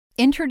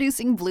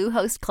Introducing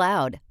Bluehost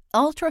Cloud,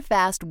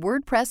 ultra-fast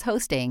WordPress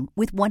hosting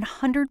with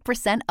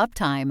 100%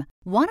 uptime.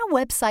 Want a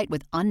website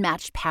with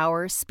unmatched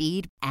power,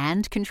 speed,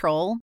 and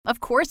control? Of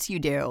course you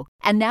do.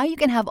 And now you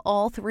can have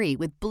all three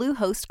with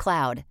Bluehost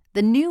Cloud,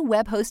 the new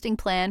web hosting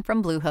plan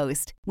from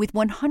Bluehost. With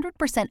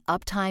 100%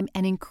 uptime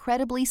and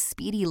incredibly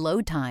speedy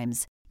load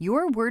times,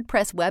 your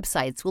WordPress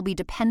websites will be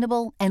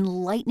dependable and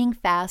lightning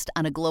fast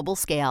on a global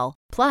scale.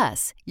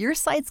 Plus, your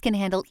sites can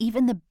handle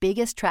even the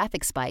biggest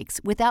traffic spikes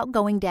without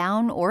going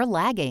down or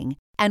lagging.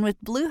 And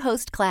with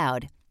Bluehost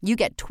Cloud, you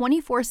get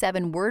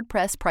 24/7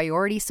 WordPress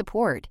priority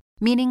support,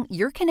 meaning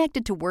you're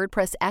connected to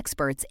WordPress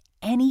experts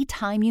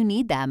anytime you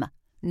need them.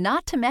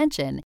 Not to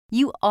mention,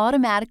 you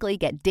automatically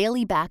get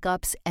daily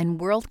backups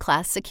and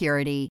world-class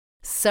security.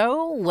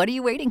 So, what are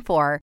you waiting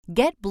for?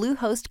 Get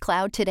Bluehost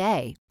Cloud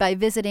today by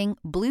visiting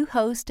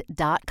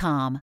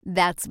Bluehost.com.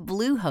 That's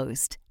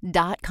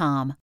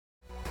Bluehost.com.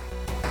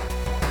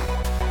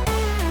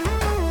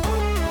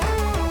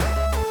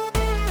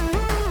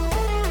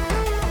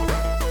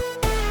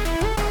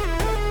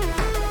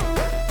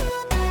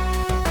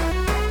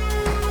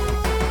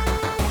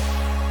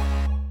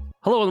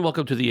 Hello and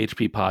welcome to the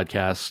HP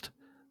Podcast,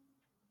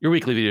 your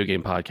weekly video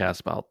game podcast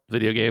about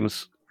video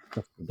games.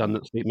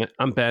 Redundant statement.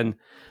 I'm Ben.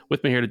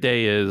 With me here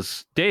today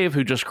is Dave,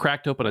 who just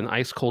cracked open an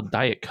ice cold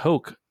Diet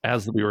Coke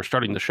as we were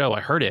starting the show.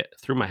 I heard it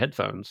through my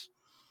headphones.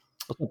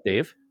 What's up,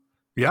 Dave?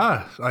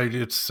 Yeah,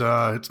 it's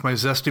my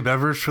zesty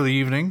beverage for the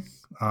evening.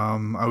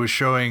 I was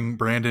showing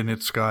Brandon.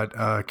 It's got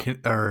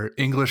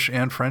English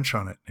and French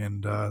on it,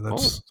 and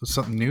that's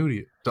something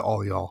new to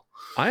all y'all.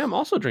 I am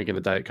also drinking a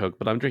Diet Coke,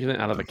 but I'm drinking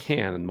it out of a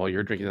can, while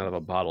you're drinking it out of a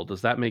bottle.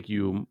 Does that make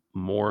you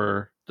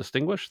more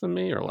distinguished than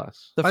me, or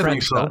less? I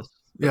think so. Does.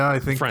 Yeah, I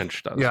think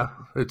French does. Yeah,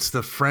 it's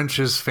the French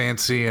is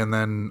fancy, and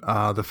then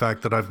the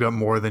fact that I've got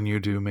more than you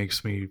do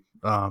makes me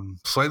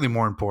slightly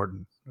more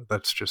important.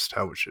 That's just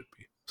how it should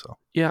be. So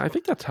yeah, I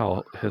think that's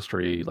how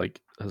history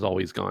has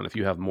always gone. If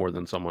you have more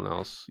than someone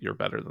else, you're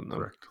better than them.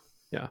 Correct.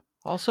 Yeah.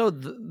 Also,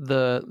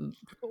 the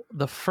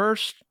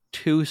first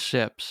two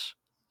sips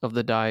of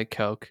the Diet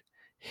Coke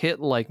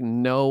hit like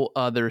no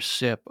other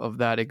sip of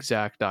that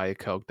exact Diet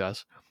Coke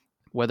does,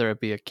 whether it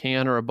be a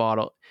can or a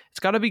bottle.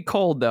 It's got to be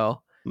cold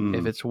though.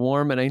 If it's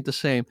warm, it ain't the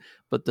same.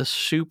 But the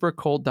super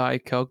cold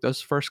Diet Coke,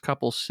 those first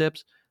couple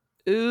sips,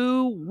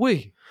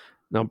 ooh-wee.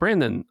 Now,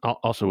 Brandon,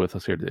 also with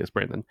us here today is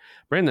Brandon.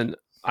 Brandon,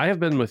 I have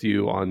been with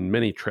you on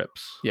many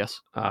trips.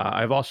 Yes.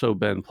 I've also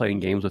been playing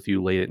games with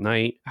you late at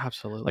night.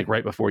 Absolutely. Like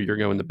right before you're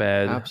going to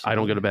bed. Absolutely. I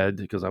don't go to bed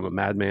because I'm a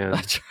madman.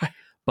 That's right.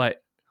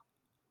 But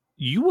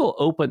you will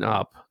open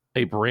up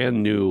a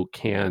brand new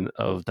can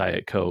of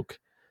Diet Coke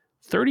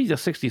 30 to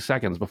 60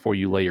 seconds before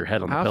you lay your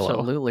head on the pillow.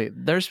 Absolutely.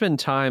 There's been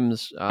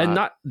times... and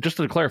not, just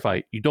to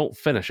clarify, you don't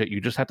finish it. You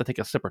just have to take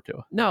a sip or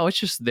two. No, it's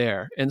just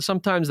there. And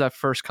sometimes that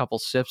first couple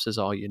sips is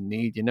all you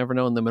need. You never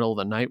know in the middle of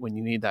the night when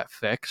you need that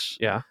fix.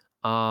 Yeah.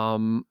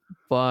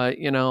 But,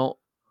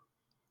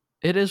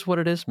 it is what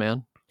it is,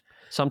 man.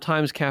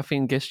 Sometimes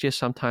caffeine gets you,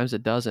 sometimes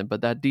it doesn't.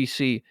 But that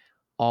DC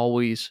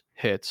always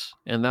hits.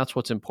 And that's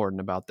what's important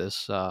about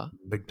this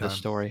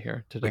story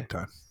here today. Big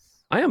time.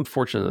 I am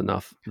fortunate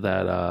enough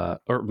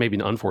that, or maybe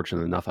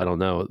unfortunate enough, I don't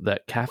know,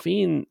 that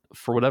caffeine,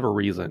 for whatever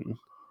reason,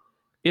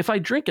 if I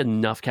drink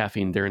enough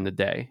caffeine during the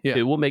day,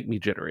 it will make me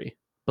jittery.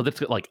 But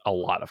it's like a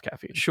lot of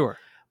caffeine. Sure.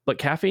 But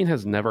caffeine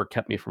has never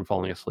kept me from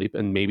falling asleep.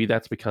 And maybe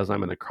that's because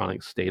I'm in a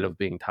chronic state of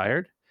being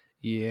tired.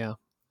 Yeah.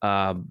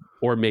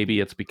 Or maybe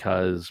it's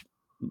because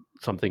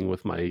something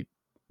with my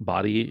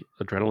body,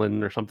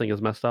 adrenaline or something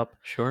is messed up.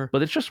 Sure.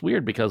 But it's just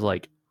weird because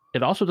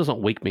it also doesn't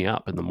wake me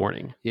up in the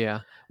morning. Yeah.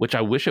 Which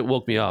I wish it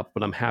woke me up,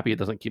 but I'm happy it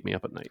doesn't keep me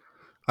up at night.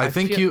 I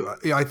think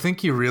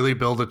you really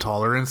build a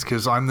tolerance,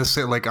 because I'm the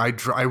same. Like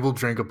I will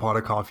drink a pot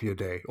of coffee a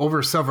day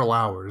over several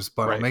hours,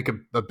 but Right. I'll make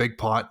a big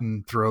pot,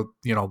 and throughout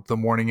the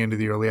morning into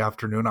the early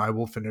afternoon, I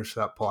will finish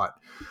that pot.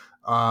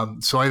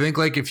 So I think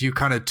if you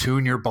kind of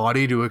tune your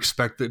body to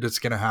expect that it's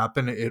going to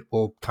happen, it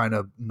will kind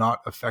of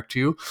not affect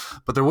you.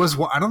 But there was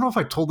I don't know if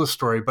I told this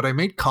story, but I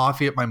made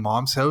coffee at my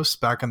mom's house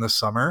back in the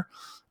summer,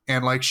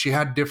 and she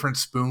had different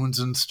spoons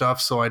and stuff,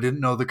 so I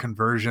didn't know the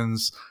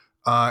conversions.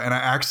 And I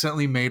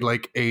accidentally made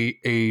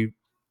a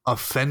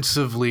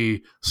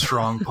offensively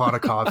strong pot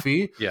of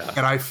coffee. Yeah.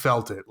 And I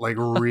felt it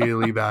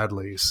really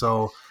badly.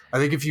 So I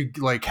think if you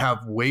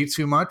have way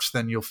too much,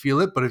 then you'll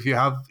feel it. But if you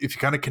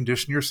kind of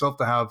condition yourself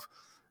to have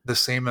the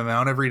same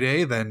amount every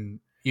day, then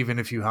even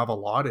if you have a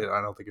lot,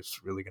 I don't think it's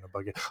really going to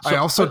bug you. I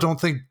also don't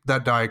think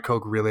that Diet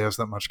Coke really has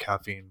that much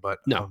caffeine, but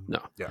no.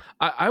 Yeah.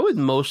 I would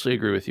mostly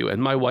agree with you.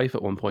 And my wife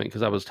at one point,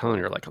 because I was telling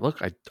her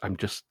look, I'm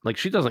just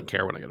she doesn't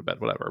care when I go to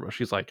bed, whatever. But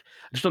she's like,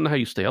 I just don't know how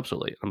you stay up so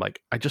late. I'm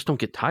like, I just don't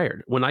get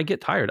tired. When I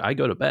get tired, I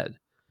go to bed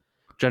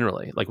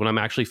generally, when I'm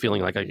actually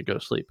feeling like I could go to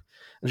sleep.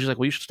 And she's like,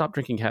 well, you should stop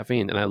drinking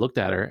caffeine. And I looked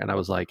at her and I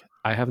was like,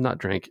 I have not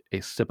drank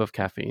a sip of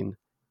caffeine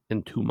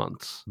in 2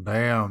 months.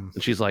 Damn.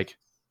 And she's like,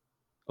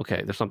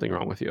 okay, there's something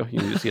wrong with you. You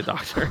need to see a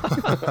doctor.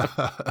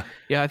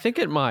 Yeah, I think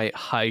at my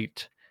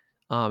height,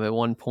 at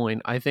one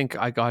point, I think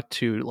I got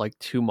to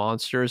 2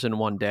 monsters in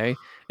one day.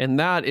 And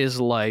that is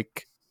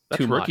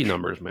That's rookie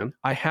numbers, man.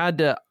 I had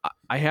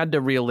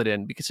to reel it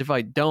in, because if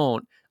I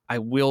don't, I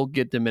will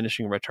get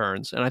diminishing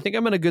returns. And I think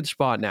I'm in a good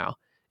spot now.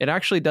 It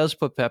actually does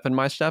put pep in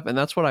my step, and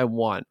that's what I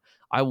want.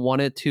 I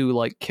want it to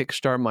like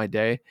kickstart my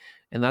day,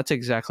 and that's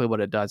exactly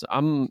what it does.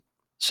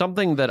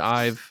 Something that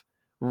I've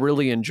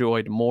really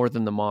enjoyed more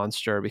than the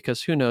Monster,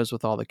 because who knows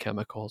with all the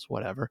chemicals,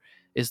 whatever,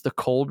 is the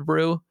cold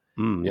brew.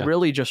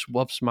 Really just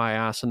whoops my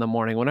ass in the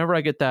morning. Whenever I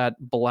get that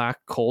black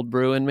cold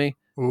brew in me,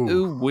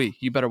 ooh wee,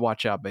 you better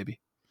watch out, baby.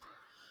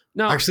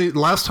 No, actually,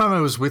 last time I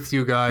was with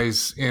you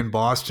guys in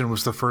Boston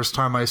was the first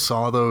time I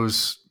saw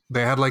those.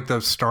 They had like the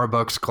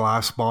Starbucks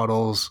glass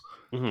bottles,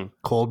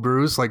 cold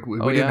brews. Like we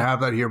didn't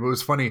have that here, but it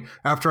was funny.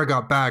 After I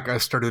got back, I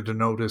started to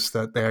notice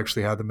that they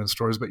actually had them in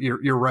stores. But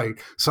you're right.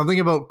 Something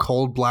about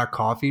cold black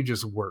coffee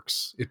just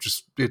works. It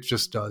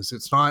just does.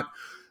 It's not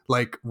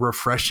like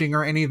refreshing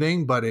or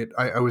anything, but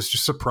I was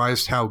just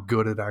surprised how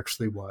good it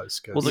actually was.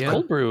 Well, the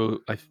cold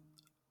brew,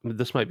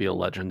 this might be a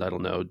legend. I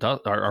don't know.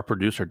 Our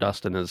producer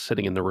Dustin is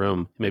sitting in the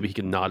room. Maybe he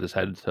can nod his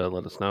head to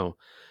let us know.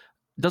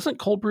 Doesn't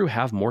cold brew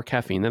have more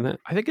caffeine in it?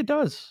 I think it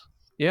does.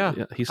 Yeah,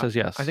 he says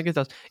yes. I think it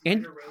does.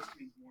 And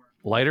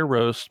lighter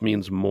roast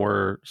means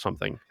more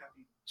something.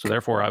 So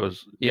therefore, I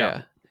was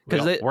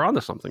because we're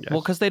onto something, guys.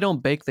 Well, because they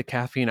don't bake the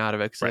caffeine out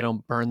of it, because they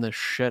don't burn the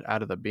shit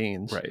out of the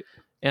beans, right?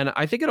 And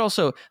I think it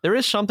also, there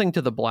is something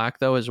to the black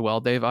though as well,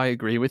 Dave. I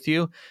agree with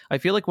you. I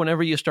feel like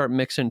whenever you start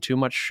mixing too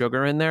much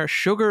sugar in there,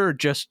 sugar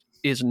just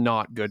is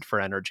not good for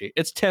energy.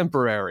 It's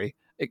temporary,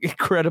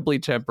 incredibly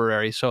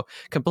temporary. So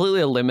completely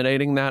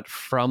eliminating that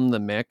from the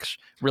mix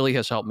really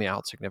has helped me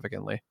out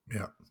significantly.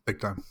 Yeah, big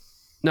time.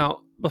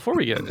 Now, before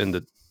we get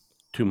into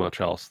too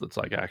much else that's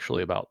like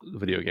actually about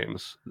video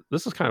games,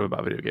 this is kind of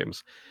about video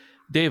games.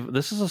 Dave,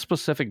 this is a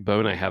specific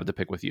bone I have to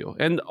pick with you,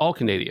 and all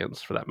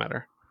Canadians for that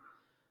matter.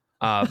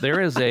 There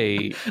is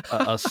a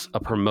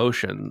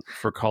promotion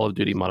for Call of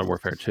Duty Modern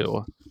Warfare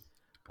 2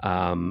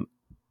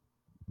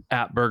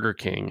 at Burger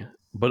King,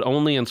 but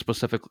only in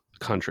specific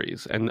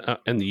countries. And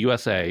in the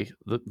USA,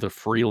 the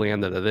free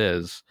land that it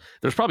is,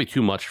 there's probably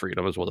too much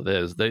freedom is what it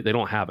is. They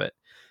don't have it.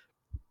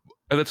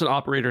 And it's an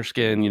operator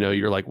skin,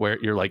 you're like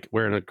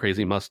wearing a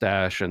crazy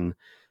mustache and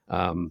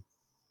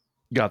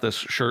got this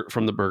shirt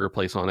from the burger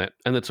place on it.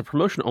 And it's a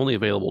promotion only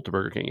available to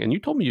Burger King. And you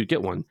told me you'd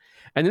get one.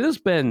 And it has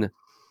been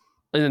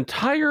an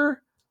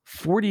entire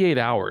 48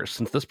 hours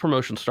since this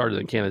promotion started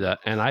in Canada,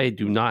 and I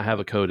do not have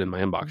a code in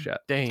my inbox yet.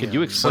 Damn. Could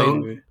you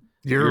explain?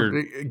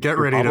 Get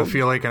ready to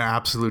feel like an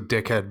absolute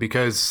dickhead,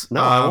 because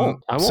I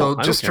won't. So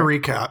just to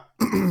recap,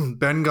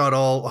 Ben got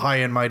all high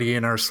and mighty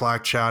in our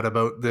Slack chat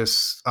about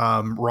this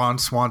Ron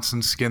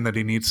Swanson skin that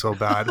he needs so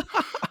bad.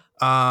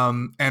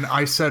 And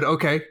I said,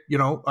 okay,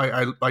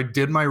 I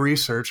did my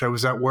research. I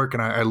was at work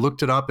and I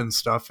looked it up and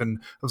stuff, and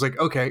I was like,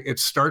 okay, it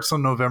starts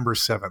on November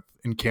 7th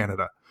in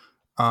Canada.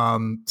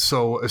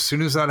 So as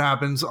soon as that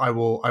happens, I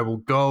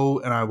will go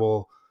and I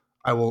will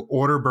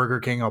order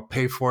Burger King. I'll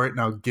pay for it and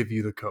I'll give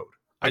you the code.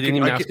 I didn't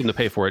even ask him to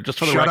pay for it, just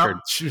for the record.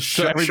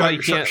 Shut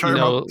your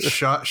mouth.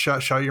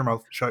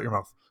 Shut your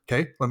mouth.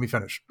 Okay, let me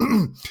finish.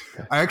 Okay.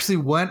 I actually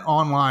went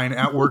online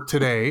at work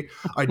today.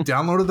 I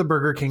downloaded the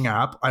Burger King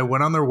app. I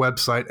went on their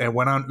website. I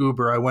went on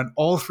Uber. I went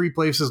all three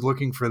places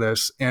looking for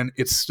this, and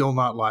it's still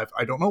not live.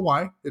 I don't know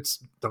why.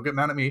 Don't get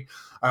mad at me.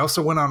 I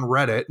also went on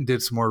Reddit and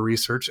did some more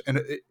research.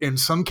 And in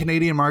some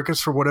Canadian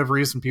markets, for whatever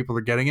reason, people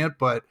are getting it.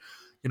 But,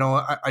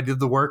 I did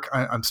the work.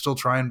 I'm still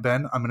trying,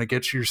 Ben. I'm going to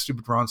get you your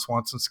stupid Ron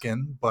Swanson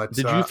skin. But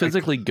did you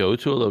physically go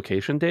to a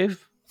location,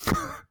 Dave?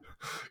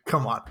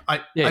 Come on.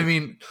 I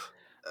mean...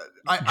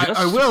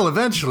 I will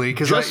eventually,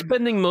 because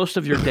spending most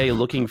of your day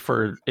looking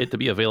for it to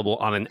be available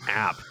on an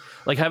app.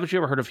 Like, haven't you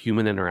ever heard of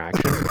human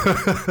interaction?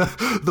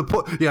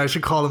 I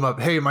should call them up.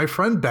 Hey, my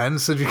friend Ben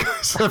said you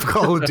guys have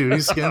Call of Duty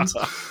skins,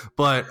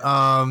 but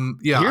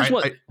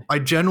I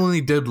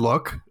genuinely did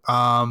look.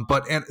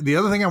 But the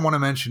other thing I want to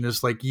mention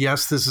is, like,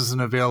 yes, this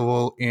isn't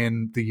available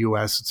in the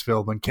US. It's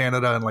available in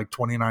Canada and like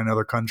 29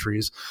 other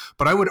countries.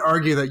 But I would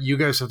argue that you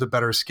guys have the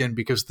better skin,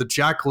 because the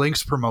Jack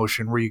Link's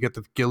promotion where you get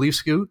the ghillie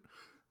scoot,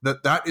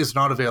 that is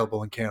not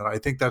available in Canada. I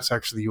think that's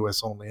actually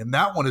US only. And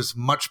that one is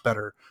much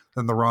better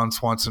than the Ron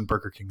Swanson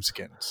Burger King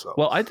skin. So,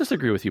 well, I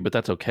disagree with you, but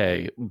that's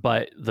okay.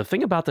 But the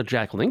thing about the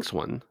Jack Link's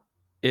one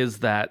is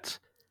that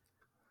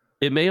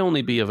it may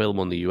only be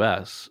available in the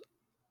US,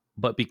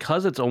 but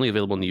because it's only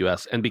available in the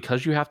US, and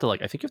because you have to, I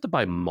think you have to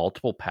buy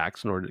multiple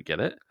packs in order to get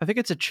it. I think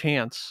it's a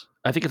chance.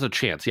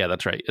 Yeah,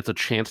 that's right. It's a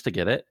chance to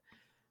get it.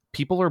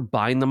 People are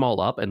buying them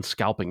all up and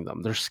scalping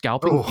them. They're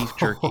scalping beef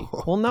jerky.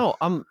 Well, no.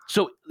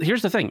 So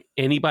here's the thing: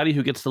 anybody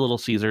who gets the Little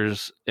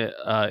Caesars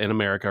in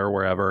America or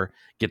wherever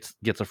gets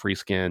a free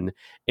skin.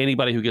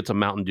 Anybody who gets a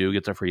Mountain Dew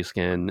gets a free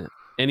skin.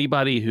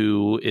 Anybody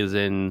who is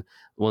in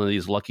one of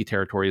these lucky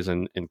territories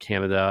in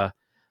Canada,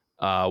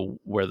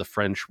 where the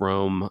French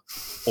roam,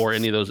 or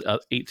any of those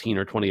 18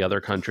 or 20 other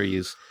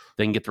countries,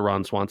 they can get the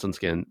Ron Swanson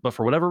skin. But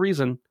for whatever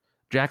reason,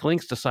 Jack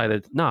Link's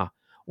decided,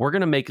 we're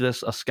going to make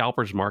this a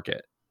scalper's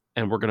market.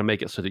 And we're going to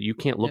make it so that you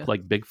can't look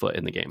like Bigfoot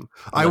in the game.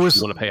 You want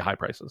to pay high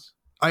prices.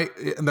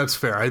 And that's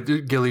fair.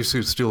 Ghillie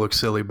suits do look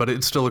silly, but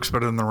it still looks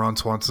better than the Ron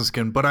Swanson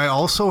skin. But I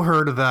also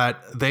heard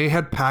that they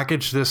had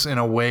packaged this in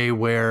a way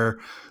where,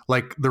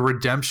 like, the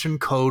redemption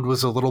code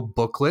was a little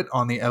booklet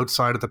on the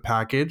outside of the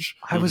package.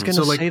 I was going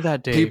to say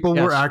that, Dave. People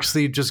were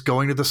actually just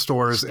going to the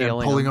stores Stealing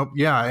and pulling them.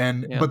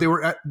 up. But they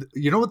were,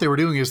 you know what they were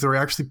doing is they were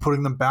actually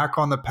putting them back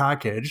on the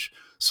package.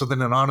 So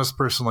then an honest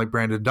person like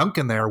Brandon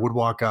Duncan there would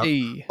walk up,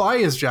 buy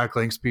his Jack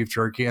Link's beef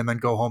jerky, and then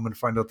go home and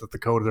find out that the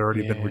code had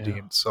already been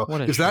redeemed. So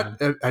is that,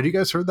 had you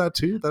guys heard that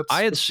too?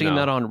 I had seen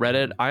that on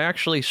Reddit. I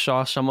actually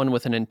saw someone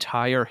with an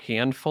entire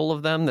handful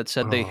of them that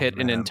said they hit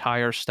an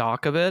entire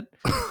stock of it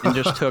and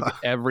just took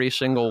every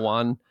single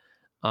one.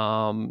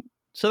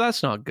 So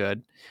that's not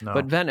good. No.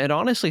 But Ven, it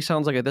honestly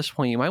sounds like at this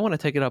point you might want to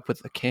take it up with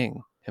the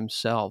king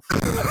himself.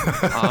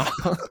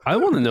 I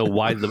want to know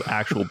why the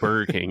actual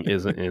Burger King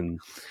isn't in.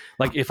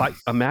 Like, if I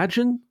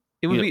imagine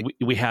it would be,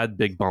 we had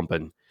Big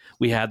Bumpin',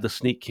 we had the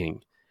Sneak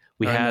King,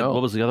 we had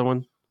what was the other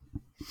one?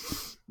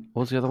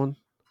 What was the other one?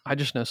 I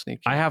just know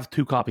Sneak King. I have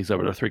 2 copies of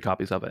it or 3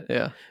 copies of it.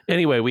 Yeah.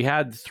 Anyway, we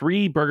had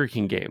 3 Burger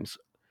King games,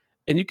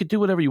 and you could do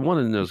whatever you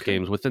wanted in those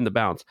games within the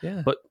bounds.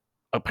 Yeah. But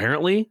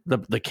apparently,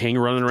 the king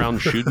running around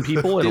shooting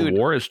people in a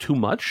war is too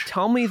much.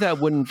 Tell me that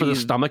wouldn't for the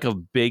stomach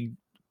of big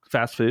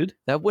fast food.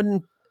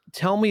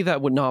 Tell me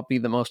that would not be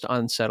the most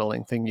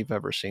unsettling thing you've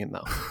ever seen,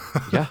 though.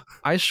 Yeah.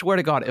 I swear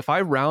to God, if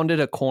I rounded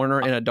a corner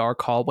in a dark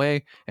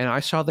hallway and I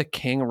saw the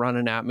king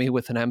running at me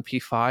with an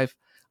MP5,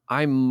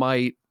 I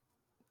might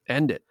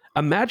end it.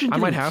 Imagine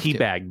getting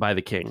teabagged by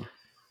the king.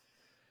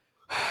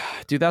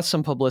 Dude, that's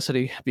some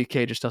publicity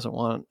BK just doesn't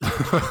want.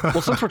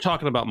 Well, since we're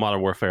talking about Modern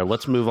Warfare,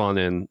 let's move on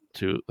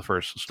into the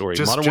first story.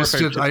 Modern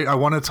Warfare. I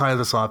want to tie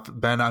this off.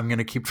 Ben, I'm going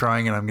to keep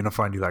trying and I'm going to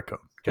find you that code.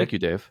 Okay? Thank you,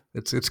 Dave.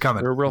 It's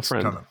coming. We're a real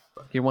friend. Coming.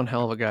 You're one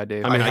hell of a guy,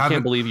 Dave. I mean, I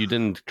can't believe you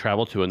didn't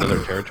travel to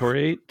another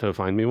territory to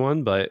find me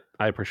one, but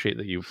I appreciate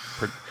that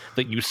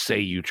you say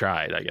you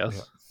tried, I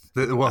guess.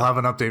 Yeah. We'll have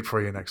an update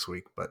for you next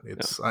week, but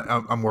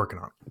I'm working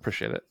on it.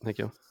 Appreciate it. Thank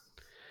you.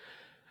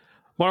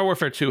 Modern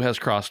Warfare 2 has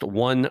crossed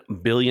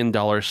 $1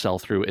 billion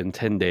sell-through in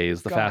 10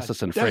 days, the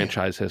fastest in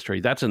franchise history.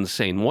 That's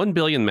insane. 1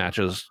 billion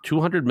matches,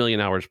 200 million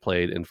hours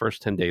played in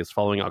first 10 days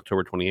following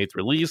October 28th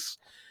release.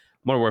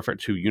 Modern Warfare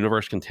 2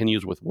 Universe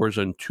continues with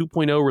Warzone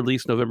 2.0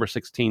 release November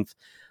 16th.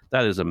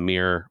 That is a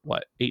mere,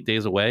 8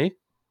 days away?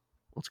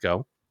 Let's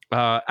go.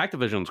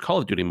 Activision's Call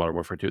of Duty Modern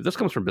Warfare 2, this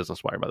comes from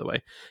Business Wire, by the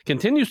way,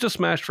 continues to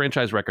smash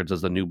franchise records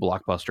as the new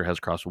blockbuster has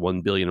crossed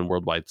 1 billion in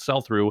worldwide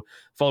sell-through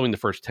following the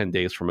first 10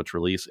 days from its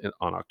release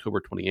on October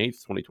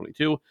 28th,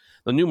 2022.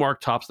 The new mark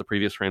tops the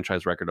previous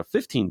franchise record of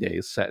 15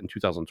 days set in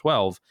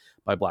 2012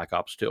 by Black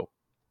Ops 2.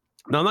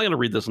 Now, I'm not going to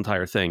read this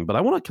entire thing, but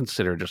I want to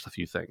consider just a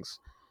few things.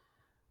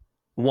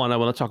 One, I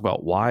want to talk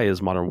about why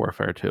is Modern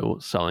Warfare 2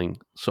 selling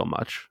so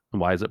much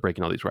and why is it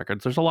breaking all these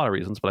records? There's a lot of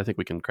reasons, but I think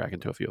we can crack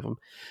into a few of them.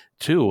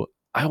 2,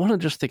 I want to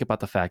just think about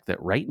the fact that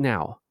right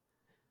now,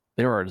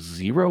 there are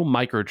 0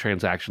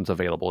 microtransactions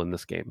available in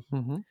this game.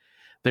 Mm-hmm.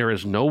 There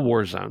is no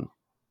Warzone.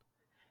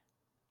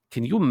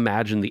 Can you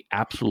imagine the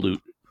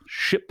absolute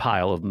shit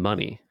pile of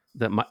money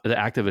that the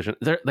Activision...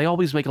 They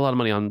always make a lot of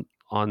money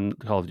on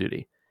Call of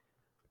Duty.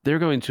 They're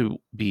going to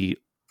be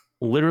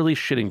literally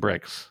shitting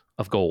bricks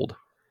of gold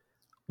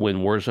when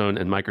Warzone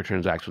and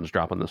microtransactions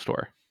drop on the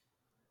store.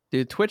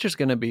 Dude, Twitch is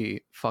going to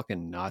be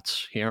fucking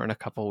nuts here in a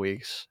couple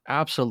weeks.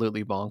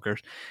 Absolutely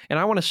bonkers. And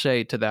I want to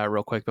say to that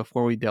real quick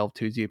before we delve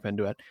too deep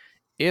into it.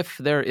 If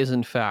there is,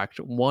 in fact,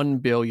 1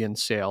 billion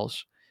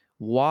sales,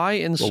 why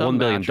in some $1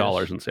 billion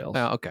matches... in sales.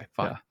 Okay,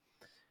 fine. Yeah.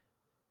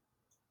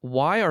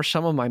 Why are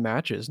some of my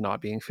matches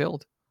not being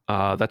filled?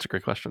 That's a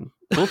great question.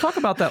 We'll talk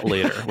about that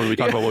later when we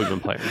talk about what we've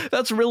been playing.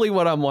 That's really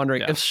what I'm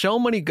wondering. Yeah. If so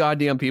many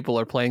goddamn people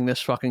are playing this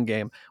fucking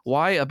game,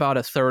 why about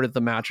a third of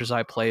the matches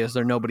I play is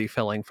there nobody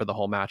filling for the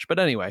whole match? But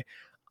anyway,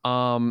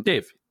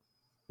 Dave,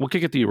 we'll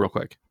kick it to you real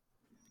quick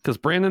because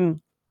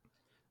Brandon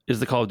is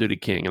the Call of Duty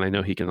king, and I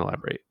know he can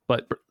elaborate.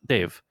 But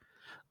Dave,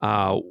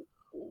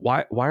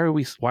 why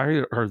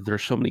are there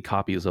so many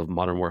copies of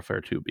Modern Warfare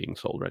 2 being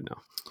sold right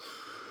now?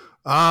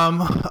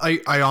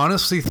 I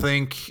honestly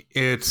think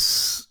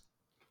it's.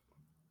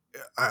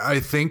 I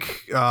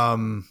think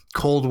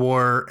Cold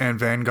War and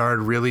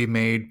Vanguard really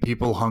made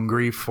people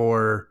hungry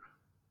for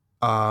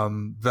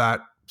that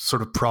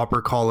sort of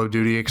proper Call of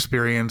Duty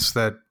experience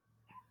that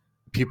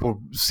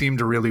people seem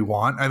to really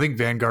want. I think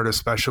Vanguard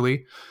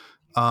especially.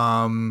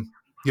 Modern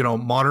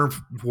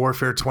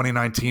Warfare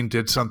 2019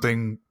 did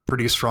something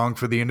pretty strong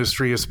for the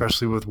industry,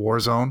 especially with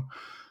Warzone.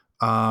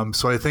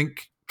 So I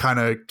think kind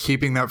of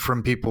keeping that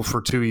from people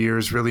for 2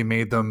 years really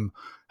made them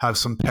have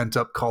some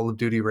pent-up Call of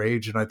Duty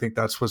rage, and I think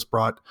that's what's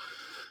brought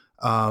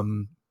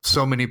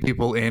so many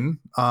people in.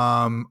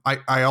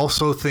 I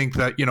also think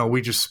that,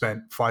 we just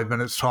spent 5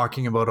 minutes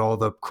talking about all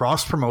the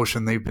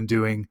cross-promotion they've been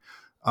doing.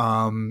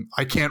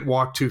 I can't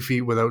walk 2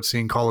 feet without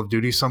seeing Call of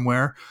Duty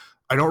somewhere.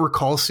 I don't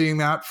recall seeing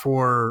that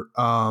for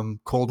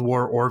Cold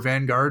War or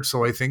Vanguard,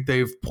 so I think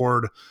they've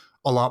poured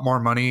a lot more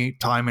money,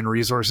 time, and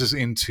resources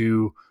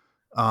into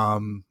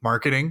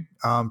marketing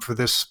for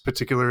this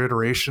particular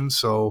iteration.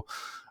 So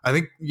I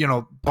think,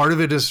 part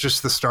of it is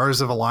just the stars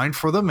have aligned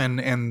for them,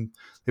 and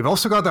they've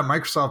also got that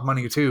Microsoft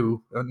money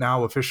too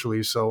now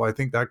officially. So I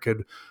think that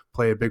could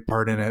play a big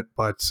part in it.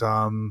 But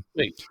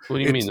wait, what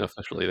do you mean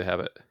officially they have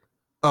it?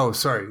 Oh,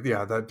 sorry.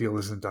 Yeah, that deal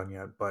isn't done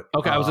yet. But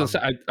okay, I was gonna say,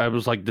 I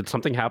was like, did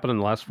something happen in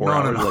the last 4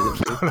 hours?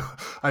 No.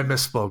 I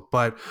misspoke.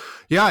 But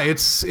yeah,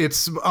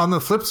 it's on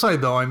the flip side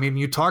though. I mean,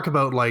 you talk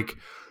about like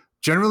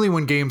generally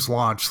when games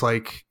launch,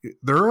 like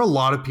there are a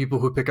lot of people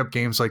who pick up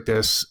games like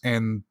this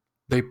and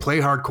they play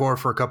hardcore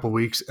for a couple of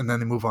weeks and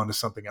then they move on to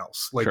something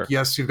else. Like, sure.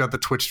 Yes, you've got the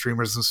Twitch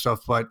streamers and stuff,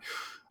 but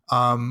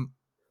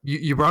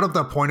you brought up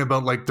that point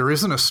about like there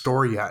isn't a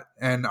store yet,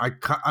 and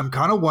I'm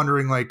kind of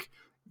wondering like,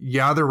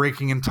 yeah, they're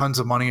raking in tons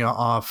of money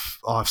off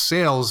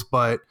sales,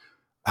 but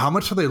how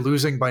much are they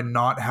losing by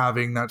not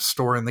having that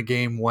store in the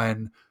game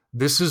when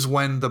this is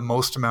when the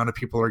most amount of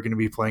people are going to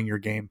be playing your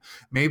game?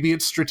 Maybe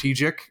it's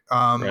strategic.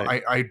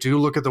 Right. I do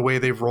look at the way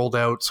they've rolled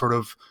out sort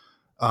of,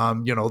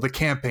 the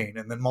campaign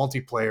and then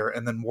multiplayer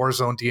and then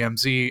Warzone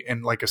DMZ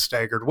in like a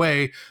staggered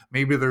way.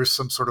 Maybe there's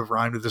some sort of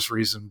rhyme to this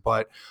reason,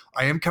 but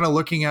I am kind of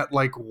looking at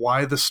like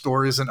why the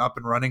store isn't up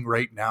and running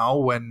right now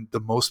when the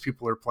most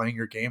people are playing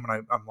your game.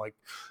 And I'm like,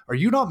 are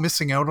you not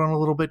missing out on a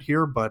little bit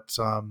here? But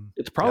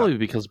it's probably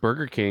because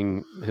Burger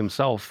King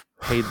himself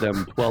paid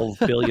them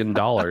 $12 billion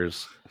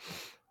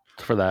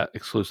for that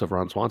exclusive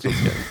Ron Swanson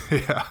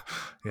skin.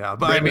 yeah.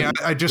 But I mean,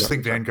 I just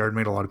think Vanguard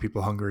made a lot of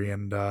people hungry,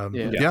 and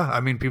I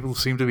mean, people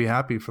seem to be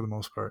happy for the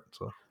most part.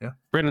 So yeah.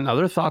 Brandon,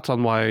 other thoughts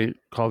on why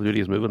Call of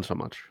Duty is moving so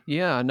much?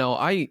 Yeah, no,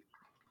 I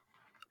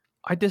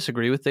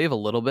disagree with Dave a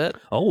little bit.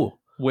 Oh,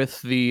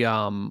 with the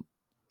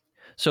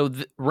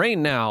right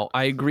now,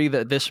 I agree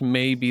that this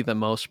may be the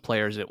most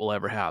players it will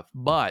ever have,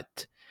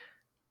 but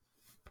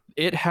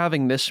it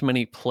having this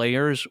many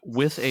players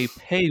with a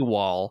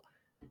paywall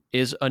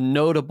is a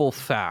notable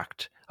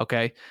fact.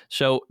 Okay,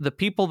 so the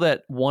people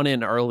that won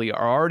in early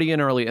are already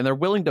in early and they're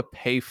willing to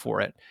pay for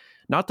it.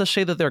 Not to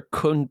say that there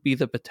couldn't be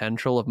the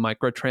potential of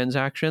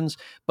microtransactions,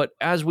 but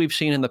as we've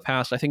seen in the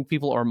past, I think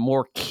people are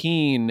more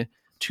keen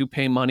to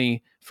pay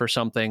money for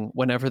something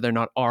whenever they're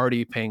not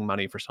already paying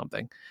money for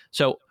something.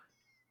 So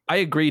I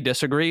agree,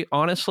 disagree,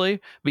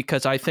 honestly,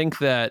 because I think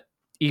that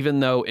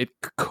even though it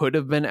could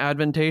have been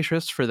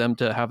advantageous for them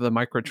to have the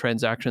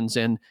microtransactions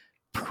in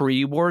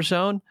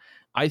pre-Warzone,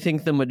 I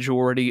think the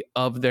majority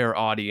of their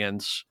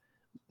audience,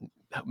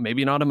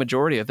 maybe not a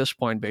majority at this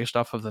point based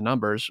off of the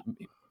numbers,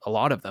 a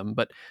lot of them,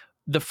 but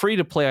the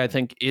free-to-play, I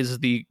think, is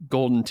the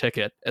golden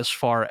ticket as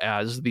far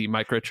as the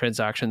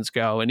microtransactions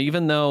go. And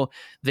even though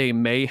they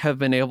may have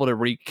been able to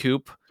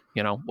recoup,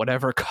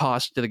 whatever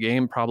cost to the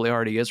game probably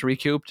already is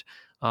recouped,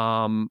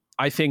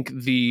 I think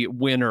the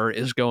winner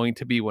is going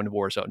to be when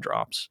Warzone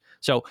drops.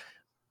 So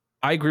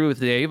I agree with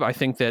Dave. I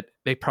think that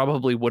they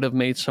probably would have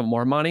made some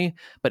more money,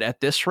 but at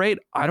this rate,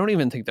 I don't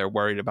even think they're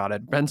worried about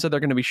it. Ben said they're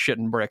going to be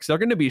shitting bricks. They're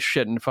going to be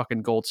shitting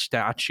fucking gold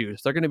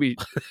statues. They're going to be,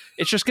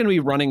 it's just going to be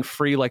running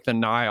free like the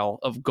Nile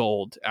of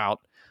gold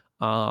out.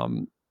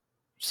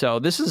 So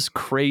this is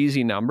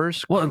crazy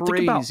numbers. Well, and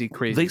crazy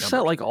they numbers.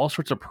 set like all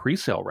sorts of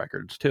pre-sale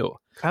records too.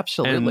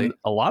 Absolutely. And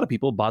a lot of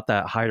people bought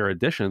that higher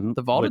edition,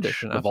 the Vault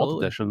Edition. The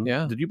Vault Edition.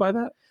 Yeah. Did you buy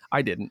that?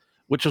 I didn't.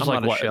 Which is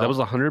like what? That was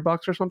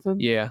 $100 or something?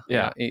 Yeah.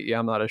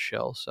 I'm not a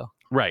shill, so.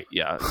 Right.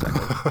 Yeah.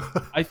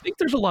 Exactly. I think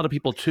there's a lot of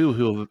people too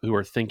who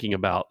are thinking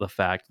about the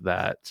fact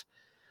that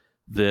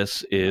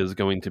this is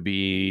going to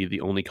be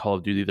the only Call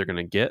of Duty they're going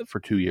to get for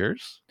 2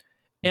 years.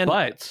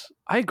 But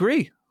I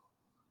agree.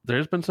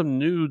 There's been some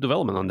new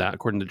development on that,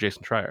 according to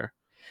Jason Schreier.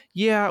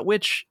 Yeah,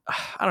 which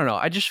I don't know.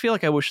 I just feel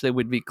like I wish they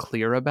would be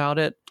clear about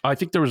it. I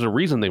think there was a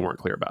reason they weren't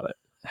clear about it.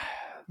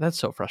 That's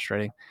so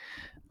frustrating.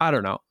 I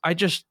don't know. I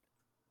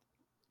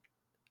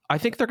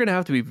think they're going to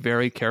have to be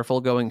very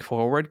careful going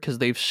forward because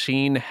they've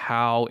seen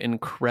how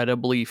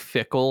incredibly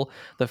fickle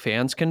the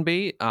fans can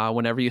be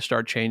whenever you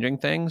start changing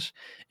things.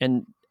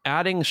 And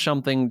adding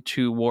something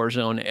to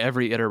Warzone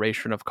every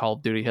iteration of Call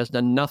of Duty has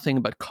done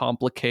nothing but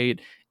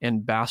complicate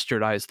and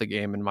bastardize the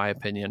game, in my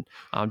opinion,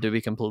 to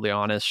be completely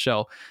honest.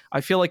 So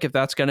I feel like if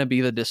that's going to be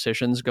the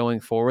decisions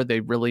going forward, they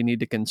really need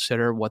to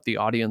consider what the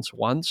audience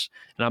wants.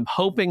 And I'm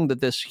hoping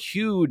that this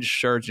huge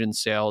surge in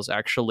sales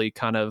actually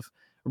kind of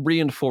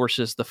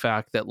reinforces the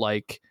fact that,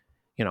 like,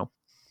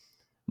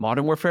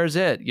 Modern Warfare is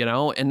it,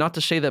 and not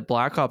to say that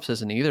Black Ops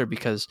isn't either,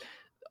 because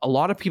a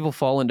lot of people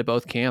fall into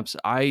both camps.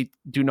 I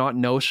do not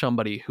know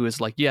somebody who is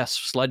like, yes,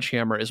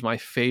 Sledgehammer is my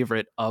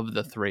favorite of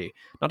the three.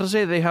 Not to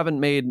say they haven't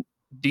made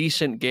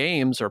decent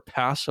games or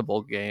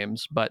passable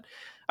games, but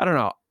I don't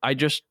know. I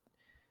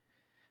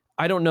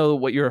don't know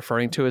what you're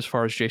referring to as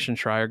far as Jason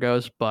Schreier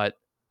goes, but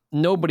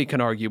nobody can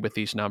argue with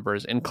these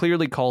numbers. And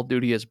clearly Call of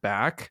Duty is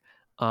back.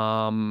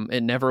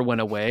 It never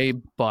went away,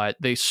 but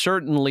they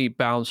certainly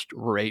bounced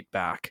right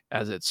back,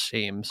 as it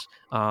seems.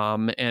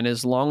 And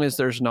as long as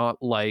there's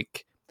not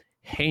like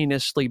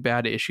heinously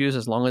bad issues,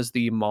 as long as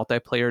the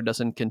multiplayer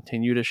doesn't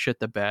continue to shit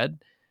the bed,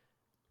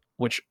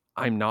 which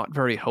I'm not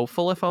very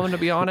hopeful, if I'm going to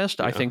be honest.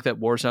 Yeah. I think that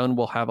Warzone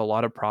will have a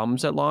lot of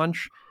problems at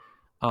launch.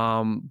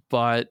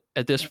 But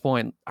at this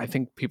point, I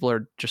think people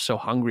are just so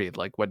hungry,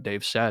 like what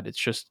Dave said. It's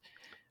just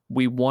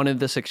we wanted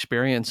this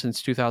experience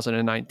since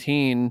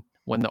 2019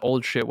 when the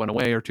old shit went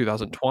away, or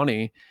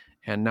 2020,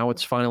 and now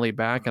it's finally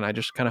back, and I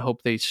just kind of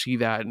hope they see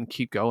that and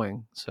keep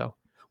going. So,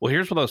 well,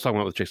 here's what I was talking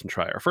about with Jason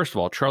Schreier. First of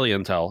all, Charlie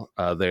Intel,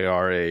 they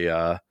are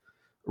a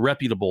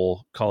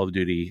reputable Call of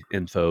Duty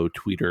info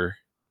tweeter.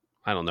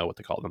 I don't know what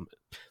to call them.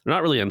 They're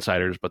not really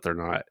insiders, but they're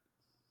not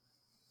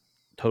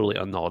totally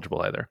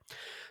unknowledgeable either.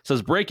 It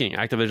says, breaking,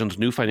 Activision's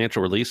new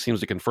financial release seems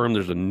to confirm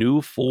there's a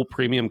new full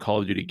premium Call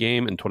of Duty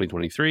game in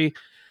 2023.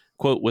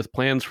 Quote, with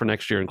plans for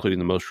next year, including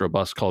the most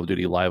robust Call of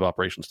Duty live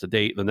operations to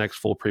date, the next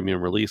full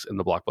premium release in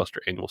the blockbuster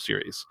annual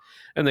series.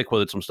 And they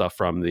quoted some stuff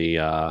from the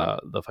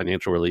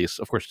financial release.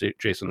 Of course,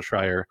 Jason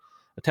Schreier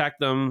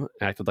attacked them,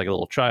 acted like a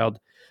little child.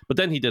 But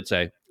then he did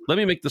say, let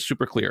me make this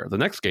super clear. The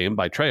next game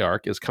by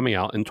Treyarch is coming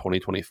out in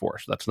 2024.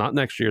 So that's not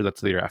next year,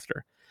 that's the year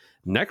after.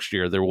 Next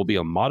year, there will be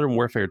a Modern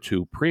Warfare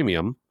 2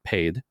 premium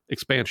paid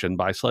expansion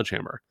by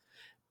Sledgehammer.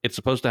 It's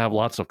supposed to have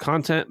lots of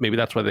content. Maybe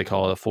that's why they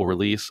call it a full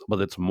release,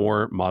 but it's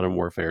more Modern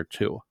Warfare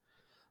 2.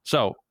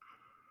 So,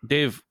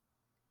 Dave,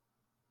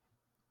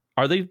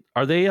 are they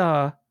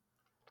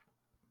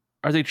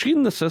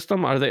cheating the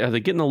system? Are they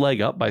getting a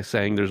leg up by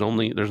saying there's not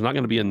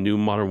going to be a new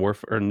Modern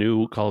Warfare or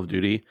new Call of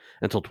Duty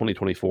until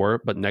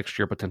 2024, but next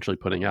year potentially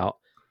putting out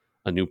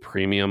a new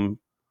premium,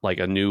 like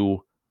a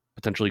new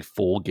potentially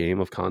full game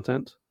of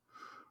content?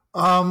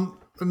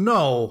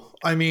 No,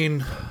 I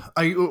mean,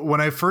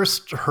 when I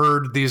first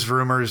heard these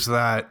rumors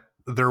that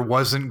there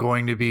wasn't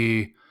going to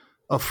be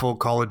a full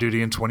Call of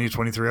Duty in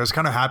 2023, I was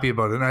kind of happy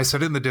about it. And I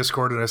said it in the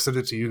Discord, and I said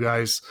it to you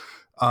guys.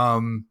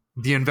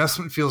 The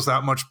investment feels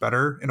that much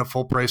better in a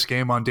full price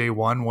game on day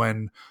one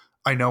when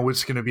I know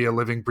it's going to be a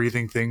living,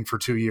 breathing thing for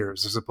 2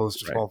 years as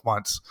opposed to 12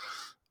 months.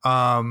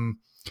 But,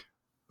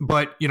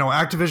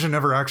 Activision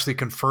never actually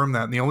confirmed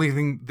that. And the only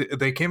thing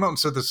they came out and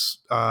said this,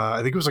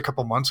 I think it was a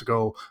couple months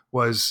ago,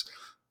 was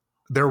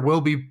there will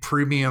be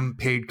premium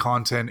paid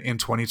content in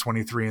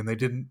 2023. And they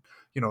didn't,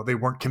 they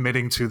weren't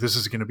committing to this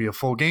is going to be a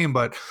full game.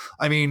 But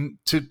I mean,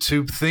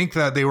 to think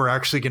that they were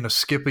actually going to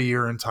skip a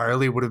year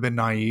entirely would have been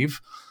naive.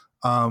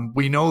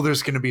 We know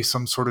there's going to be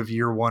some sort of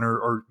year one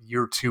or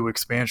year two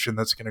expansion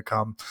that's going to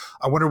come.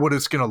 I wonder what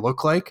it's going to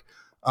look like.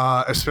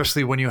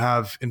 Especially when you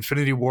have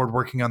Infinity Ward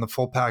working on the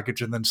full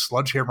package and then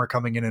Sledgehammer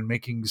coming in and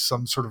making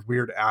some sort of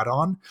weird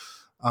add-on.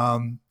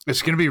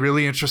 It's going to be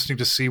really interesting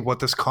to see what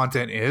this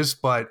content is,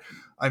 but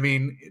I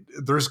mean,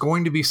 there's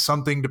going to be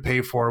something to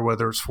pay for,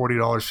 whether it's $40,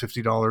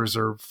 $50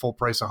 or full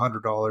price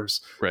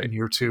 $100 in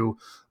year two.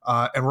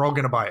 And we're all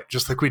going to buy it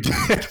just like we did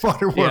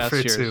Modern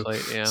Warfare 2.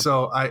 Yeah.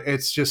 So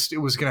it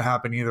was going to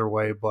happen either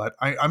way, but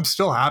I'm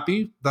still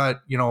happy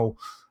that,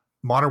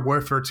 Modern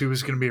Warfare 2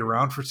 is going to be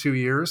around for 2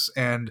 years,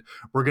 and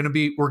we're going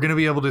to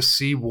be able to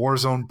see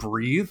Warzone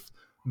breathe,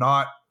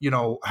 not,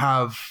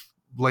 have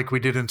like we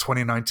did in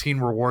 2019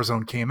 where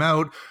Warzone came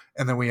out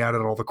and then we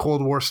added all the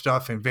Cold War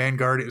stuff and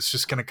Vanguard. It's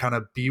just going to kind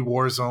of be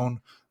Warzone,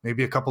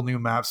 maybe a couple new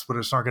maps, but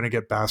it's not going to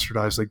get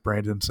bastardized like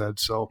Brandon said.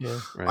 So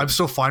I'm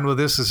still fine with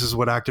this. This is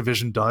what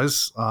Activision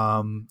does.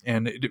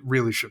 And it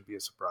really shouldn't be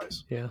a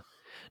surprise. Yeah.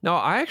 No,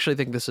 I actually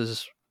think this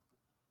is,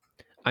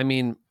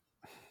 I'm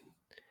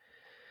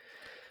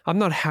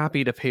not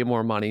happy to pay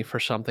more money for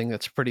something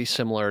that's pretty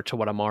similar to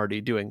what I'm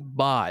already doing.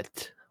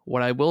 But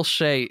what I will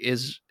say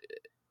is,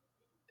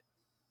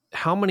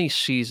 how many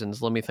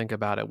seasons, let me think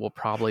about it, will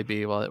probably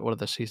be, what do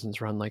the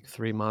seasons run, like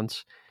 3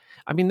 months?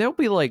 I mean, there'll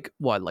be like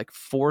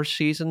 4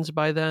 seasons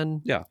by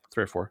then? Yeah,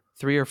 3 or 4.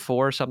 3 or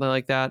 4, something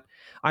like that.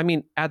 I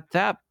mean, at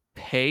that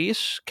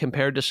pace,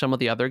 compared to some of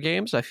the other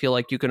games, I feel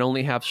like you can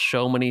only have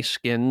so many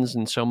skins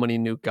and so many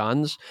new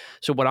guns.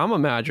 So what I'm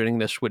imagining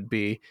this would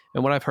be,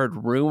 and what I've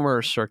heard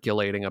rumors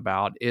circulating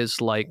about, is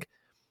like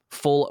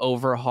full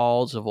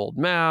overhauls of old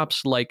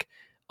maps, like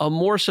a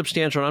more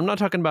substantial, I'm not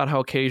talking about how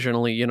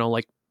occasionally,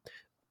 like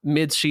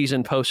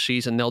mid-season,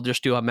 post-season, they'll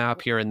just do a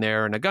map here and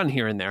there and a gun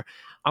here and there.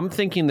 I'm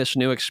thinking this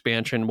new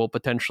expansion will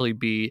potentially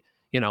be,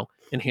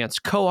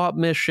 enhanced co-op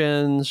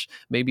missions,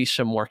 maybe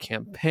some more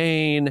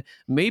campaign,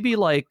 maybe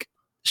like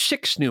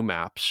 6 new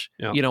maps,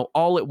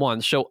 all at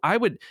once. So I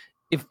would,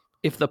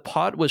 if the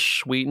pot was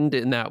sweetened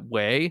in that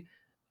way,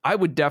 I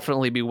would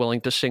definitely be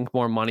willing to sink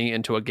more money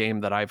into a game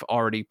that I've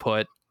already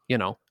put,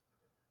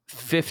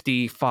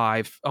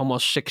 55,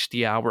 almost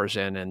 60 hours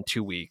in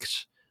 2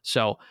 weeks.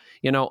 So,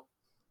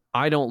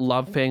 I don't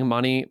love paying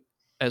money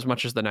as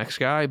much as the next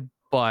guy,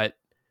 but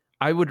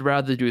I would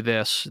rather do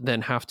this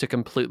than have to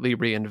completely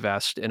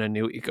reinvest in a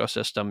new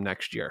ecosystem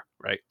next year,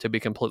 right? To be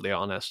completely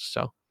honest.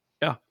 So,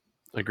 yeah,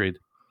 agreed.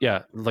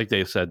 Yeah, like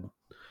Dave said,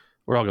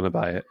 we're all going to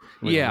buy it.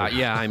 Yeah.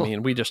 I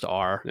mean, we just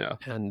are. Yeah.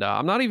 And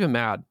I'm not even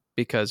mad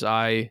because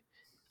I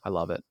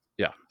love it.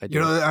 Yeah.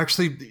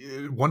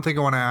 Actually, one thing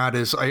I want to add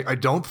is I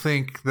don't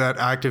think that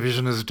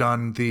Activision has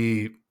done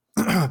the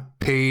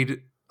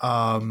paid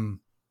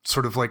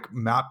sort of like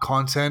map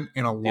content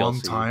in a long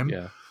time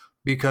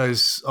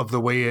because of the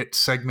way it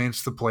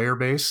segments the player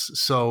base.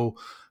 So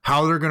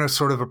how they're going to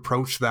sort of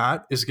approach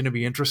that is going to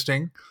be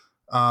interesting.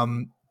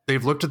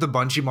 They've looked at the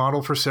Bungie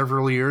model for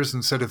several years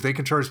and said, if they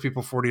can charge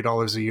people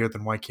 $40 a year,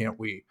 then why can't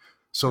we?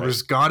 So Right.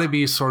 there's got to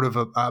be sort of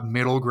a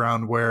middle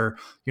ground where,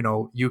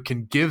 you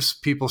can give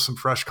people some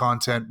fresh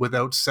content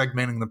without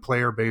segmenting the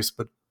player base,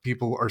 but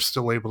people are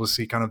still able to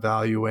see kind of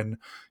value in,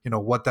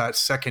 what that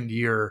second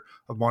year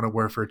of Modern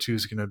Warfare 2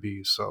 is going to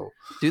be. So,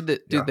 Dude,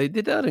 they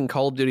did that in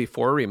Call of Duty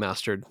 4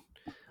 Remastered.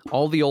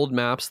 All the old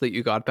maps that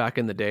you got back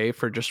in the day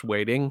for just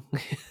waiting,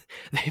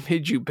 they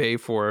made you pay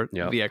for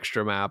the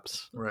extra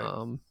maps.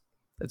 Right.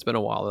 It's been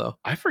a while, though.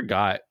 I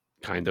forgot,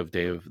 kind of,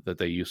 Dave, that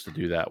they used to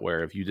do that,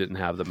 where if you didn't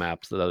have the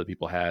maps that other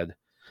people had,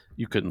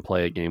 you couldn't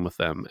play a game with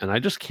them. And I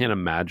just can't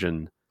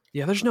imagine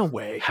there's no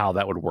way how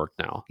that would work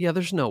now.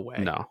 There's no way.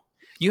 No.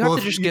 You have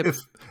to just get...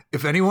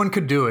 If anyone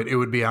could do it, it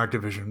would be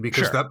Activision,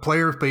 because that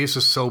player base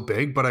is so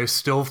big, but I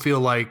still feel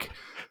like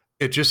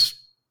it just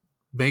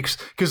makes...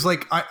 Because,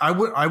 like, I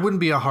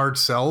wouldn't be a hard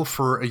sell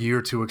for a year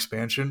or two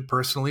expansion,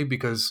 personally,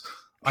 because...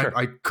 Sure.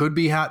 I could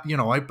be happy,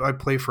 I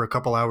play for a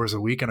couple hours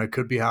a week, and I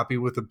could be happy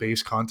with the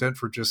base content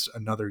for just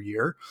another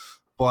year.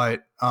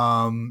 But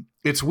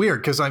it's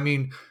weird because, I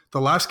mean, the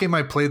last game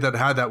I played that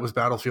had that was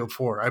Battlefield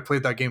 4. I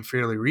played that game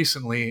fairly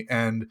recently,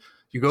 and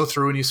you go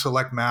through and you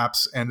select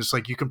maps, and it's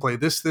like you can play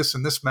this,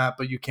 and this map,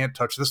 but you can't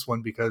touch this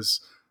one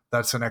because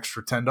that's an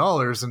extra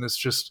 $10. And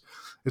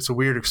it's a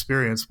weird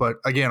experience. But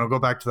again, I'll go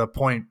back to that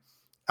point.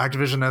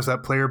 Activision has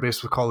that player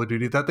base with Call of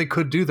Duty that they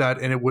could do that,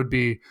 and it would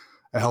be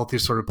a healthy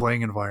sort of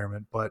playing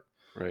environment. But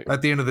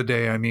at the end of the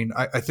day, I mean,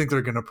 I think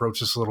they're going to approach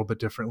this a little bit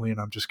differently, and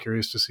I'm just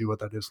curious to see what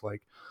that is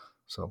like.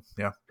 So,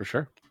 yeah. For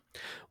sure.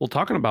 Well,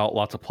 talking about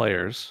lots of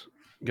players,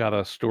 got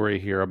a story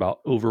here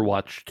about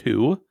Overwatch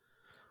 2,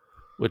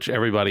 which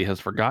everybody has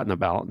forgotten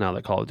about now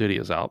that Call of Duty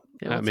is out.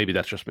 Maybe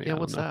that's just me. Yeah,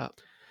 what's that?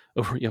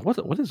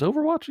 What is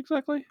Overwatch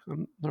exactly?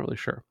 I'm not really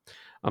sure.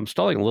 I'm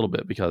stalling a little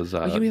bit because...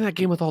 you mean that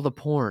game with all the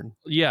porn?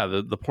 Yeah,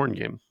 the porn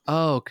game.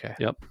 Oh, okay.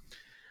 Yep.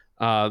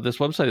 This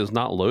website is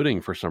not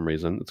loading for some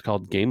reason. It's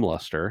called Game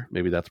Luster.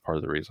 Maybe that's part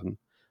of the reason.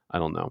 I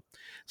don't know.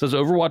 It says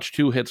Overwatch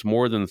 2 hits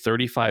more than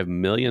 35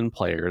 million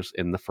players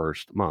in the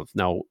first month.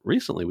 Now,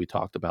 recently we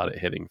talked about it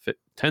hitting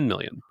 10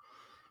 million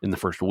in the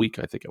first week,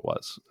 I think it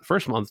was.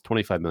 First month,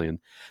 25 million.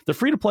 The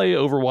free-to-play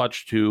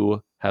Overwatch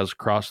 2 has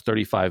crossed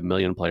 35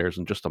 million players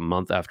in just a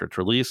month after its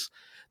release.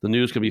 The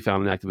news can be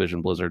found in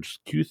Activision Blizzard's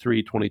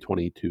Q3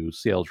 2022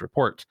 sales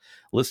report,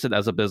 listed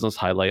as a business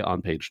highlight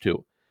on page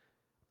 2.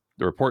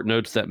 The report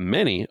notes that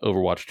many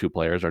Overwatch 2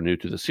 players are new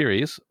to the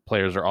series.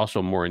 Players are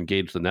also more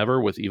engaged than ever,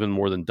 with even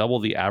more than double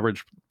the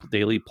average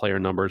daily player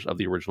numbers of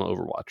the original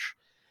Overwatch.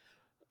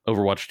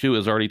 Overwatch 2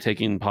 is already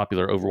taking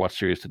popular Overwatch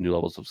series to new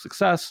levels of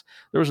success.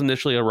 There was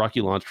initially a rocky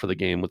launch for the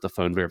game with the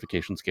phone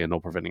verification scandal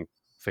preventing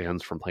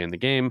fans from playing the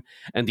game,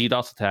 and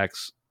DDoS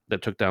attacks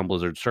that took down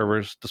Blizzard's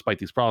servers. Despite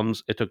these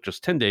problems, it took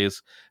just 10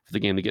 days for the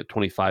game to get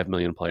 25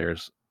 million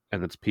players,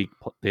 and its peak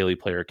daily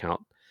player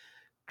count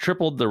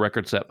tripled the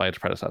record set by its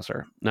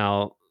predecessor.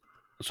 Now,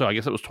 so I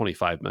guess it was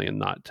 25 million,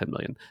 not 10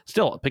 million.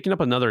 Still, picking up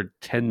another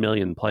 10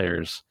 million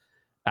players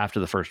after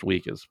the first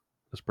week is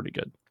pretty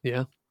good.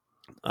 Yeah.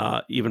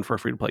 Even for a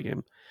free-to-play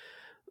game.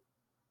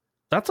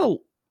 That's a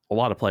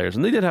lot of players.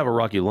 And they did have a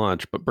rocky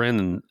launch, but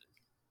Brandon,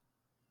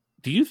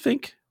 do you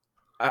think...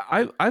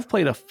 I've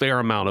played a fair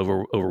amount of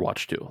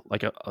Overwatch 2,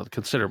 like a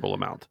considerable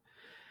amount.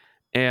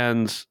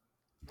 And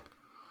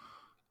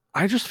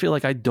I just feel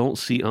like I don't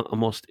see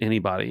almost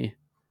anybody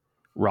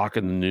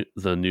rocking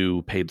the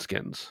new paid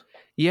skins.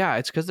 Yeah,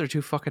 it's because they're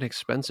too fucking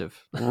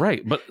expensive.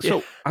 Right. But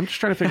so I'm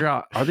just trying to figure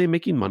out, are they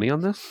making money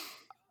on this?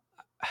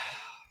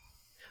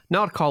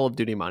 Not Call of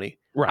Duty money.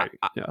 Right.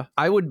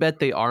 I would bet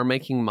they are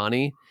making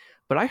money,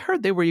 but I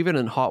heard they were even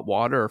in hot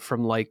water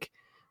from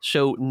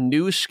so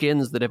new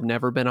skins that have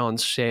never been on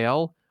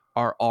sale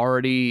are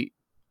already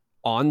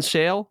on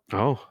sale.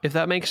 Oh. If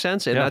that makes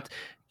sense. And that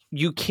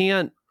you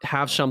can't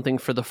have something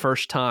for the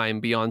first time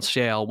be on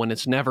sale when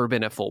it's never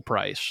been at full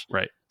price.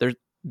 Right.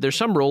 There's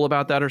some rule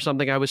about that or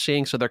something I was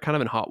seeing, so they're kind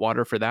of in hot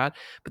water for that.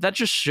 But that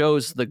just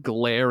shows the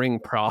glaring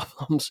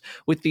problems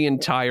with the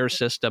entire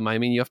system. I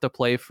mean, you have to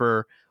play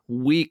for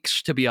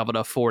weeks to be able to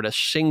afford a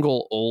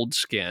single old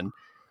skin.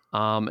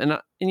 And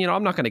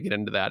I'm not going to get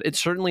into that. It's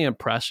certainly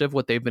impressive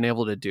what they've been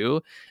able to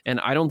do. And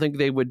I don't think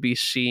they would be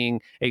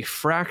seeing a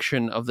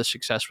fraction of the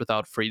success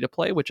without free to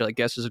play, which I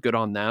guess is good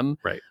on them.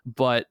 Right.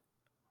 But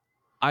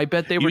I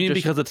bet they you were mean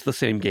just because it's the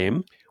same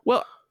game.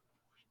 Well,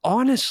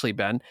 honestly,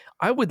 Ben,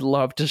 I would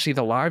love to see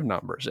the live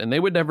numbers, and they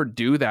would never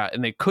do that,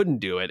 and they couldn't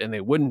do it, and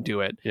they wouldn't do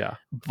it. Yeah.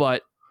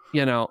 But,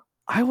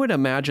 I would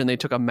imagine they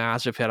took a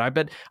massive hit. I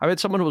bet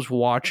someone was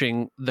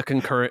watching the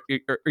concurrent,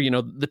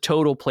 the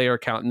total player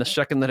count, and the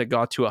second that it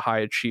got to a high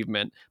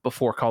achievement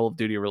before Call of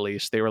Duty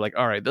release, they were like,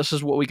 all right, this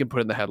is what we can put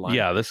in the headline.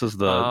 Yeah, this is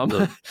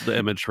the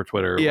image for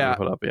Twitter. Yeah.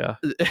 Put up, yeah.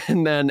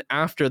 And then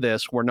after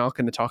this, we're not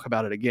going to talk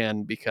about it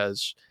again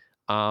because,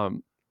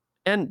 and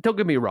don't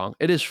get me wrong,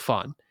 it is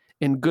fun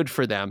and good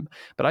for them.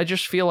 But I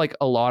just feel like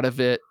a lot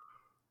of it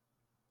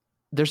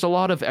there's a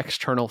lot of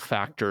external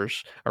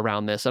factors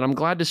around this, and I'm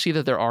glad to see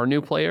that there are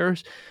new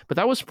players, but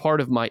that was part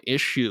of my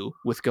issue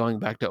with going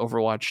back to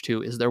Overwatch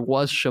 2 is there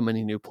was so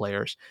many new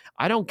players.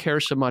 I don't care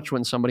so much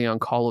when somebody on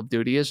Call of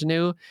Duty is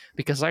new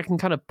because I can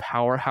kind of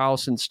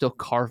powerhouse and still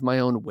carve my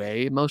own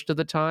way most of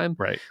the time.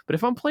 Right. But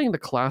if I'm playing the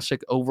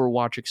classic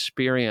Overwatch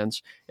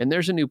experience and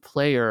there's a new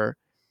player,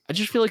 I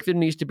just feel like there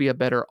needs to be a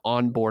better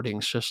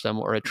onboarding system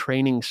or a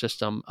training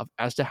system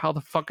as to how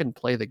to fucking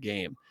play the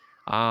game.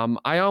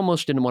 I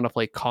almost didn't want to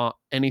play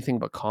anything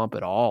but comp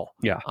at all.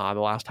 Yeah. The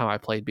last time I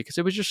played because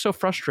it was just so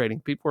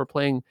frustrating. People were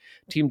playing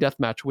team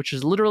deathmatch, which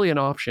is literally an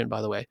option,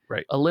 by the way.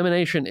 Right.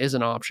 Elimination is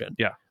an option.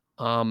 Yeah.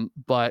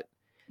 But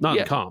not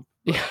in comp.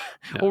 But, yeah.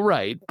 Well,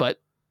 right. But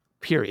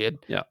period.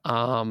 Yeah.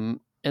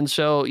 And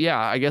so, yeah,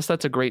 I guess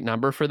that's a great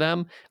number for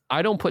them.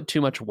 I don't put too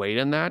much weight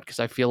in that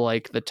because I feel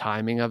like the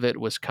timing of it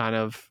was kind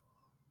of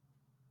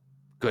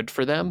good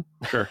for them.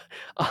 Sure.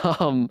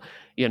 But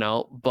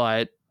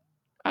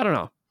I don't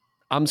know.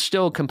 I'm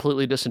still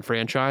completely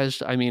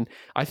disenfranchised. I mean,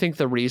 I think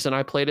the reason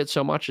I played it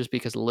so much is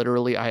because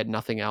literally I had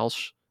nothing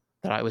else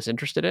that I was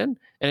interested in.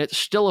 And it's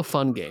still a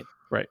fun game.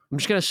 Right. I'm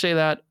just going to say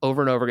that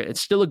over and over again. It's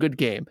still a good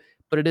game,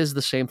 but it is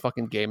the same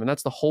fucking game. And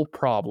that's the whole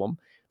problem.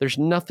 There's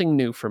nothing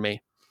new for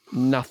me.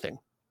 Nothing.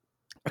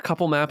 A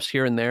couple maps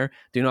here and there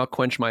do not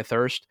quench my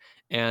thirst.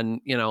 And,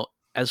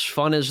 as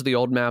fun as the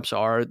old maps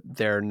are,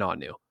 they're not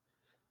new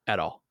at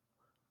all.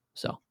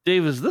 So,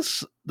 Dave,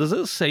 does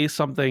this say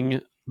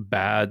something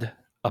bad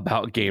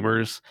about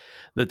gamers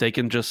that they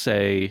can just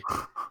say,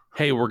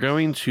 hey, we're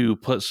going to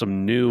put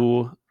some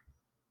new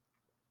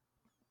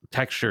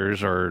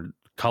textures or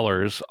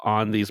colors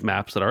on these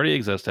maps that already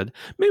existed.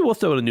 Maybe we'll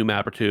throw in a new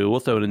map or two.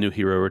 We'll throw in a new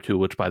hero or two,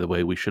 which, by the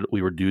way,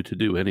 we were due to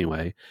do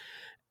anyway.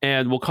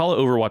 And we'll call it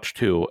Overwatch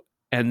 2.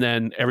 And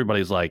then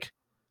everybody's like,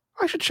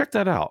 I should check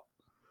that out.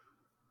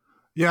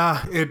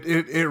 Yeah,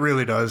 it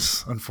really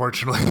does,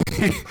 unfortunately.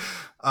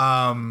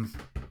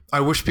 I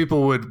wish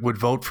people would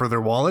vote for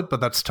their wallet, but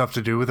that's tough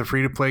to do with a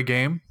free-to-play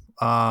game.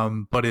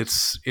 But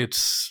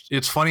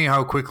it's funny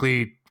how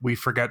quickly we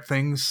forget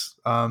things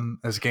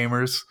as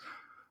gamers.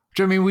 Which,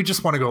 I mean, we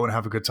just want to go and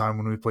have a good time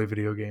when we play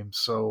video games.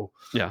 So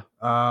yeah,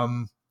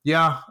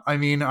 I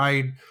mean,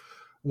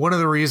 one of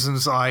the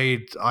reasons I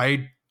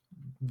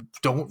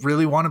don't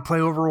really want to play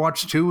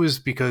Overwatch 2 is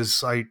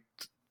because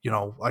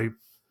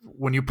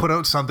when you put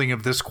out something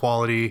of this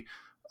quality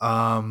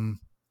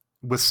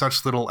with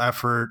such little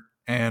effort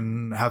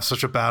and have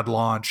such a bad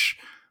launch,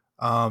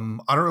 I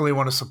don't really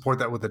want to support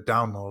that with a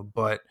download.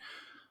 But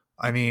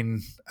I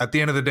mean, at the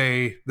end of the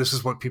day, this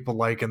is what people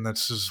like, and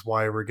this is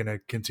why we're going to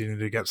continue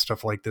to get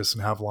stuff like this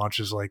and have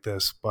launches like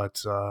this.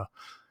 But I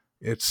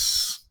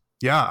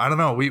don't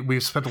know.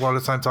 We've spent a lot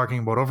of time talking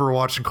about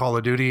Overwatch and Call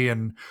of Duty,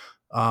 and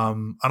I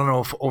don't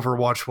know if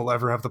Overwatch will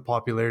ever have the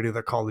popularity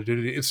that Call of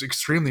Duty. It's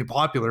extremely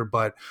popular,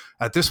 but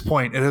at this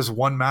point, it has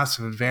one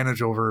massive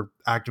advantage over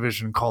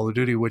Activision and Call of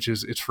Duty, which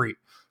is it's free.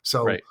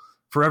 So right.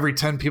 For every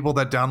 10 people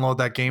that download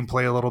that game,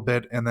 play a little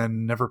bit, and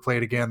then never play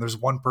it again, there's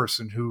one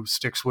person who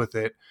sticks with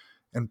it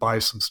and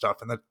buys some stuff,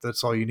 and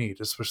that's all you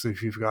need, especially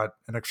if you've got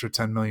an extra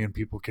 10 million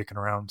people kicking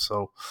around.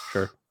 So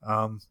sure.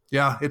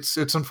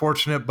 It's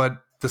unfortunate,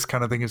 but this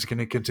kind of thing is going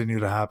to continue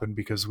to happen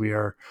because we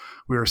are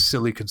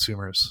silly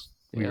consumers.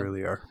 We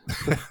really are.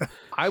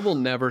 I will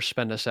never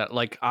spend a cent.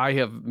 Like, I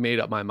have made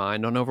up my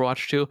mind on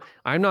Overwatch 2.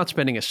 I'm not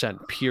spending a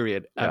cent,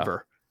 period,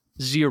 ever.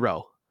 Yeah.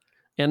 Zero.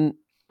 And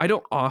I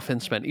don't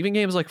often spend, even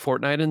games like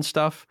Fortnite and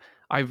stuff,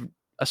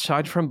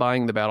 aside from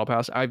buying the Battle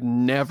Pass, I've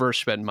never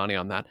spent money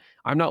on that.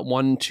 I'm not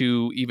one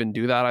to even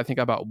do that. I think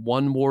I bought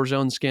one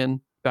Warzone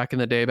skin back in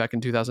the day, back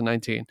in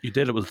 2019. You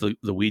did. It was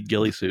the Weed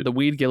Ghillie suit. The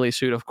Weed Ghillie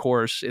suit, of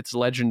course. It's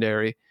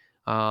legendary.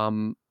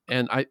 And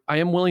I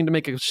am willing to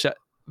make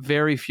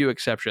very few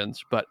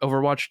exceptions, but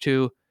Overwatch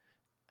 2,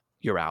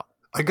 you're out.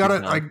 I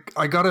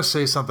gotta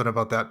say something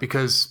about that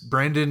because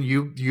Brandon,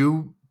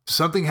 you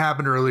something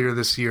happened earlier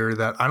this year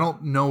that I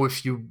don't know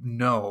if you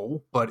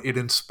know, but it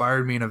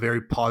inspired me in a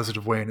very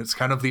positive way, and it's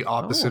kind of the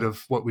opposite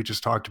of what we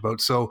just talked about.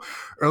 So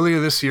earlier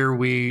this year,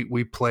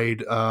 we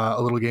played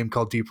a little game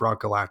called Deep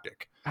Rock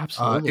Galactic.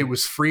 Absolutely, it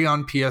was free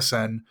on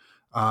PSN.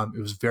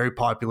 It was very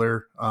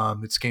popular.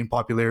 It's gained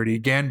popularity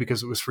again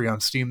because it was free on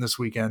Steam this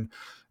weekend.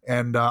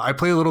 And I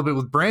played a little bit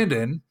with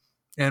Brandon,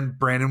 and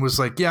Brandon was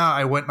like, yeah,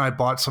 I went and I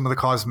bought some of the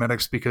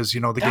cosmetics because, the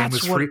game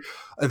was free.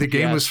 The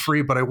game was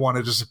free, but I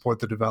wanted to support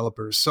the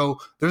developers. So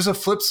there's a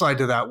flip side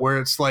to that where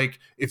it's like,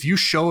 if you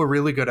show a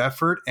really good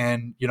effort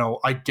and,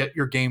 I get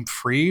your game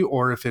free,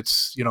 or if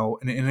it's,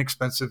 an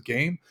inexpensive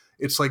game,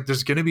 it's like,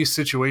 there's going to be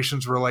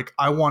situations where like,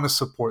 I want to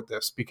support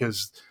this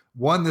because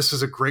one, this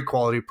is a great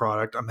quality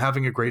product. I'm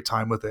having a great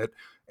time with it.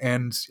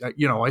 And,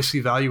 I see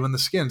value in the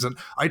skins. And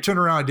I turned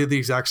around, I did the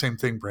exact same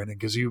thing, Brandon,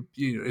 because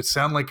it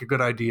sounded like a good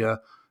idea.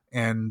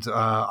 And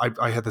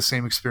I had the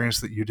same experience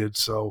that you did.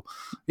 So,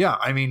 yeah,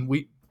 I mean,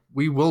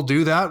 we will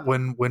do that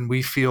when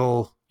we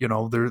feel,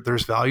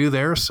 there's value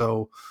there.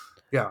 So,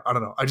 yeah, I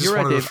don't know. I just You're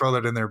right, wanted to Dave. throw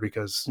that in there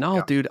because No,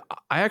 yeah. dude,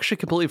 I actually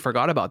completely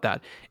forgot about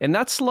that. And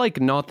that's like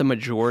not the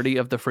majority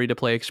of the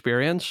free-to-play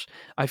experience.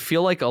 I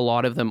feel like a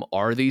lot of them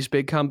are these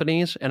big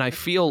companies, and I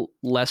feel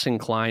less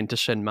inclined to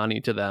send money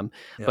to them.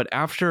 Yeah. But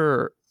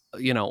after,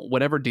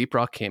 whenever Deep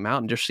Rock came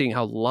out and just seeing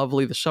how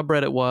lovely the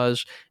subreddit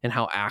was and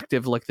how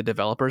active like the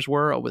developers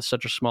were with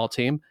such a small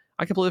team,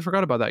 I completely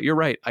forgot about that. You're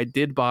right. I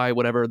did buy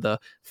whatever the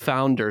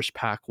Founders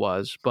Pack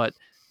was, but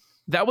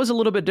that was a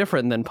little bit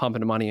different than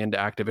pumping money into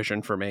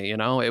Activision for me.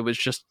 It was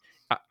just,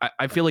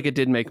 I feel like it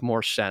did make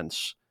more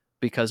sense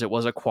because it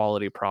was a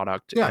quality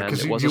product and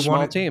because it was a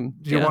small team.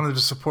 You wanted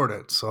to support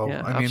it. So,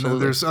 Yeah, I mean, absolutely.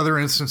 there's other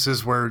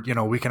instances where,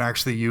 we can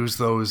actually use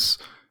those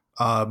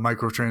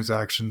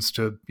microtransactions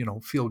to,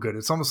 feel good.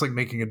 It's almost like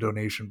making a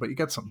donation, but you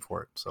get something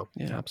for it. So,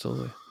 Yeah,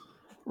 absolutely.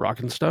 Rock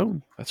and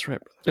Stone. That's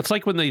right. It's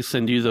like when they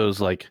send you those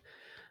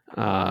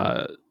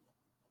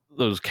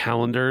those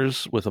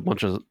calendars with a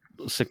bunch of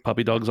sick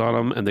puppy dogs on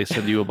them, and they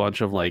send you a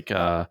bunch of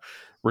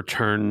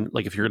return,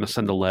 like if you're going to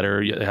send a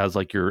letter, it has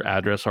like your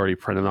address already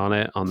printed on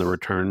it on the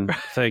return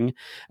thing,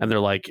 and they're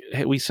like,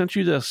 hey, we sent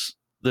you this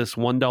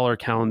 $1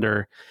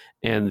 calendar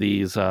and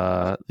these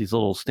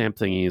little stamp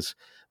thingies,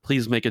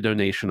 please make a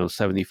donation of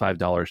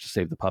 $75 to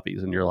save the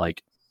puppies. And you're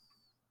like,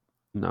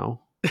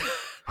 no.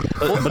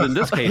 but in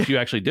this case you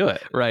actually do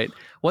it, right?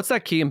 What's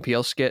that Key and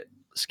Peele skit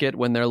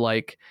when they're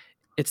like,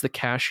 it's the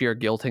cashier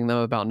guilting them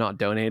about not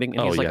donating,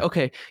 and he's like,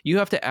 okay, you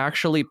have to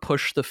actually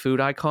push the food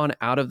icon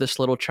out of this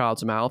little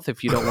child's mouth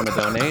if you don't want to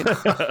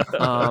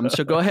donate.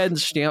 So go ahead and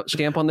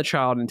stamp on the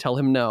child and tell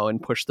him no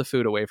and push the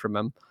food away from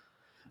him.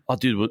 Oh,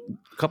 dude,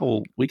 a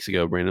couple weeks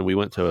ago, Brandon, we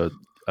went to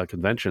a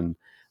convention,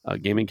 a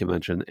gaming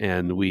convention,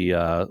 and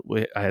I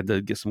had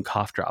to get some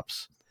cough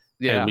drops.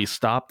 Yeah, and we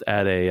stopped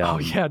at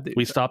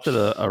we stopped at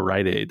a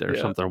Rite Aid or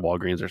something, or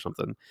Walgreens or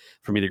something,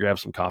 for me to grab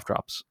some cough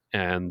drops.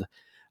 And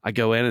I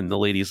go in, and the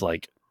lady's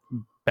like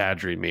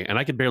badgering me, and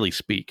I could barely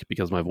speak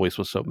because my voice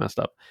was so messed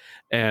up.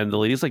 And the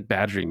lady's like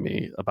badgering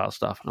me about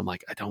stuff, and I'm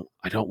like, I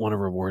don't want a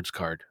rewards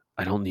card.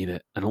 I don't need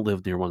it. I don't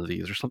live near one of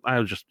these or something. I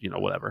was just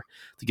whatever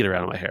to get it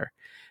out of my hair.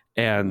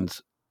 And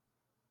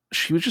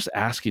she was just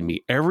asking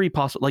me every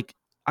possible, like,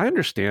 I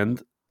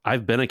understand.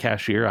 I've been a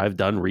cashier. I've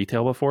done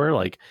retail before.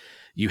 Like,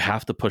 you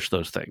have to push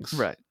those things.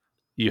 Right.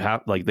 You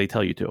have, like, they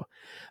tell you to.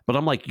 But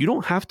I'm like, you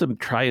don't have to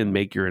try and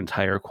make your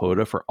entire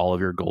quota for all of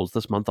your goals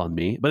this month on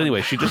me. But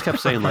anyway, she just kept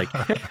saying, like,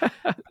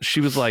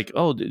 she was like,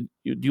 oh, do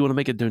you want to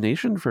make a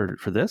donation for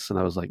this? And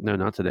I was like, no,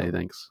 not today.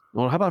 Thanks.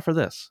 Well, how about for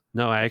this?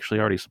 No, I actually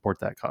already support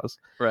that cause.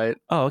 Right.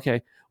 Oh,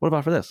 okay. What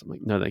about for this? I'm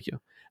like, no, thank you.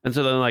 And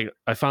so then, like,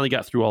 I finally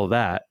got through all of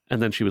that.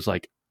 And then she was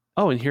like,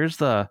 oh, and here's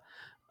the,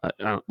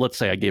 let's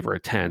say I gave her a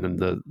 10 and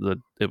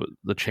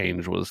the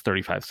change was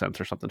 35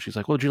 cents or something. She's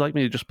like, well, would you like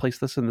me to just place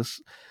this in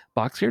this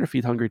box here to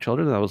feed hungry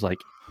children? And I was like,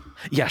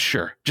 yeah,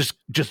 sure. Just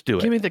do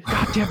it. Give me the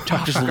goddamn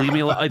top. Just leave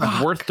me alone.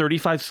 It's worth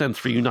 35 cents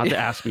for you not to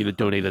ask me to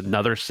donate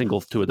another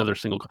single.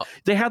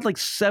 They had like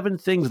 7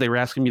 things they were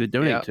asking me to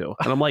donate to.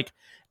 And I'm like,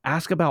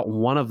 ask about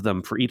one of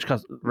them for each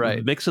customer.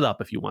 Right. Mix it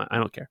up if you want. I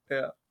don't care.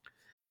 Yeah.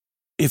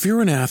 If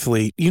you're an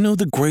athlete, you know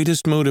the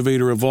greatest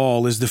motivator of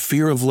all is the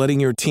fear of letting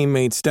your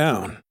teammates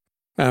down.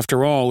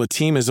 After all, a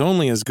team is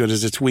only as good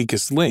as its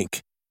weakest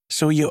link.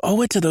 So you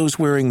owe it to those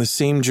wearing the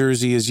same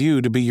jersey as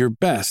you to be your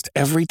best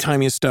every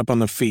time you step on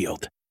the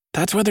field.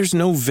 That's why there's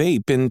no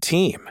vape in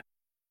team.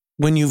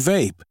 When you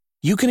vape,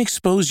 you can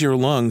expose your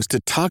lungs to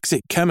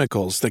toxic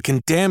chemicals that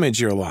can damage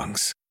your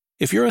lungs.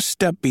 If you're a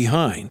step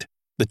behind,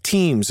 the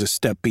team's a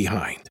step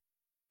behind.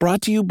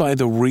 Brought to you by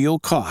The Real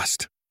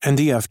Cost and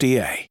the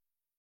FDA.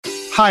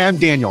 Hi, I'm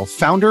Daniel,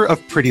 founder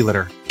of Pretty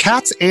Litter.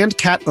 Cats and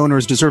cat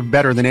owners deserve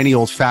better than any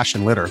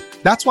old-fashioned litter.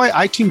 That's why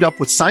I teamed up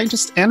with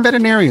scientists and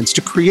veterinarians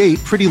to create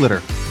Pretty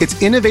Litter. Its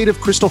innovative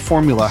crystal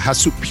formula has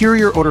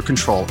superior odor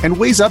control and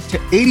weighs up to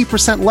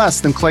 80%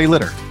 less than clay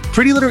litter.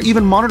 Pretty Litter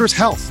even monitors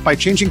health by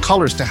changing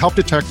colors to help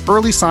detect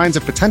early signs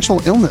of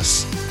potential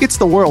illness. It's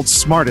the world's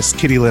smartest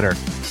kitty litter.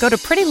 Go to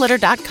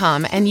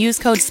prettylitter.com and use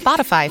code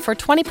SPOTIFY for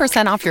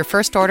 20% off your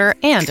first order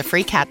and a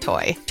free cat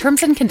toy.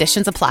 Terms and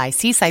conditions apply.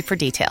 See site for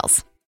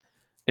details.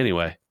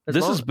 Anyway,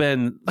 this has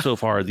been so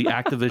far the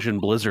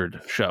Activision Blizzard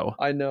show.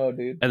 I know,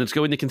 dude. And it's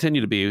going to continue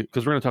to be,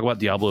 because we're going to talk about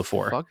Diablo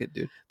 4. Fuck it,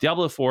 dude.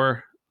 Diablo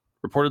 4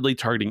 reportedly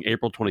targeting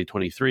April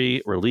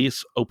 2023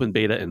 release, open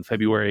beta in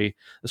February.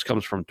 This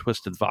comes from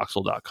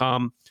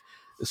twistedvoxel.com.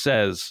 It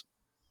says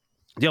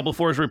Diablo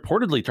 4 is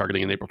reportedly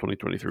targeting an April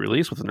 2023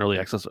 release with an early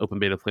access open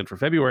beta planned for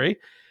February.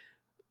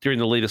 During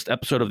the latest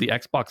episode of the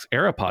Xbox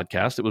Era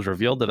podcast, it was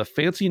revealed that a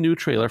fancy new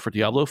trailer for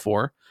Diablo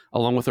 4,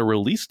 along with a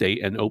release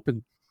date and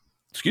open...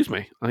 Excuse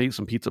me, I ate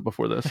some pizza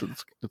before this.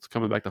 It's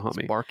coming back to haunt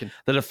me. Barking.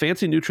 That a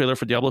fancy new trailer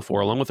for Diablo 4,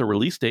 along with a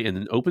release date and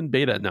an open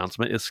beta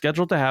announcement, is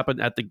scheduled to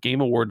happen at the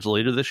Game Awards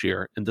later this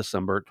year in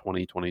December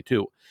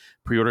 2022.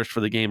 Pre-orders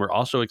for the game are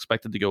also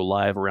expected to go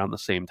live around the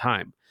same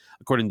time.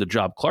 According to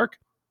Job Clark,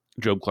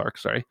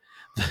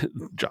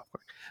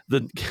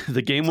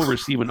 The game will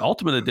receive an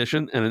Ultimate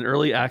Edition and an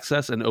early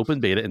access and open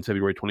beta in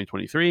February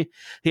 2023.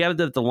 He added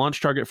that the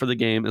launch target for the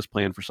game is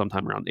planned for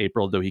sometime around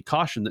April, though he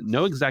cautioned that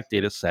no exact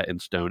date is set in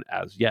stone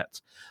as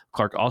yet.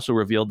 Clark also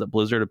revealed that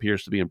Blizzard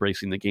appears to be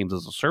embracing the games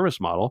as a service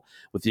model,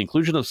 with the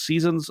inclusion of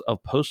seasons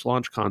of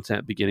post-launch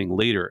content beginning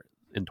later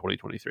in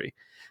 2023.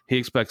 He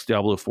expects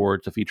Diablo 4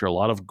 to feature a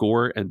lot of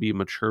gore and be a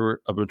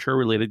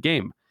mature-related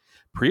game.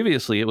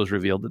 Previously, it was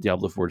revealed that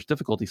Diablo 4's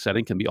difficulty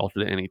setting can be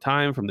altered at any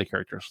time from the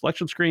character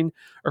selection screen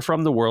or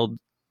from the world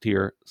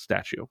tier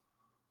statue.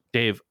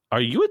 Dave,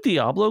 are you a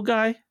Diablo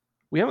guy?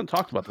 We haven't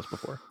talked about this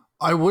before.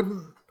 I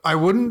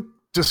wouldn't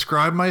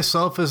describe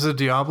myself as a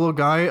Diablo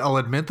guy. I'll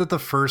admit that the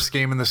first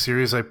game in the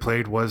series I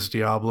played was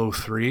Diablo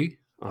 3.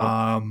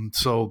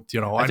 So,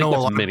 you know, I know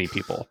that's many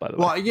people, by the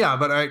way. Well, yeah,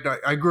 but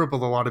I grew up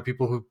with a lot of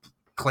people who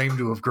claim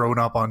to have grown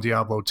up on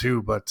Diablo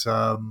 2, but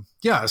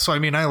yeah, so I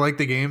mean, I like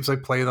the games, I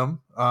play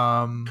them.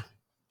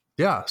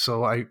 Yeah,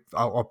 so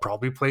I'll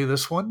probably play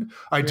this one.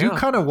 I do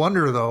kind of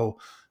wonder though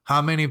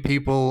how many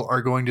people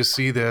are going to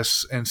see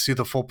this and see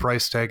the full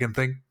price tag and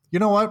think, you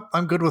know what,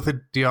 I'm good with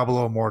a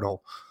Diablo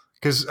Immortal.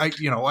 Because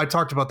I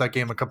talked about that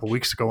game a couple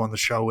weeks ago on the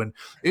show, and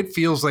it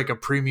feels like a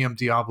premium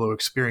Diablo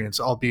experience,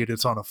 albeit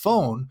it's on a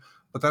phone.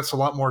 But that's a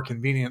lot more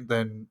convenient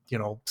than,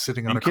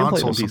 sitting on a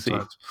console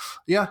sometimes.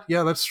 Yeah,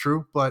 that's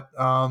true. But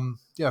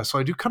so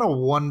I do kind of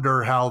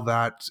wonder how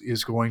that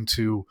is going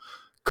to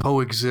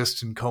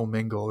coexist and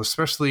commingle,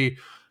 especially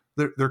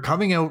they're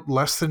coming out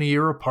less than a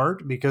year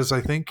apart, because I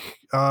think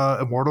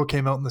Immortal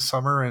came out in the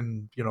summer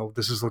and,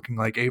 this is looking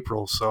like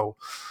April. So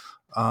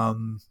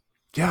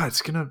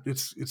it's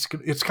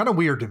kind of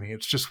weird to me.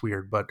 It's just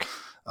weird. But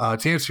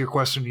to answer your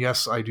question,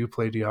 yes, I do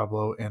play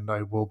Diablo, and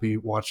I will be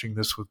watching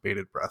this with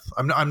bated breath.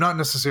 I'm not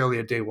necessarily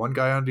a day one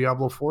guy on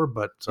Diablo 4,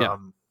 but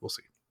we'll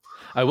see.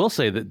 I will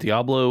say that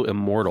Diablo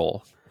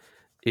Immortal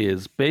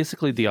is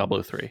basically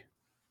Diablo 3.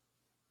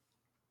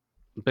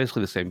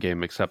 Basically the same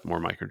game, except more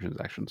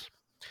microtransactions.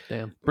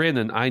 Damn.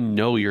 Brandon, I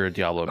know you're a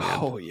Diablo man.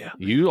 Oh, yeah.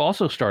 You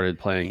also started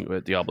playing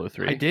with Diablo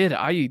 3. I did.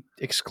 I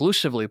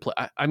exclusively play.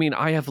 I mean,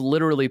 I have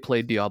literally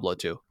played Diablo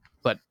 2,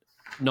 but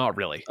not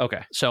really.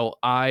 Okay. So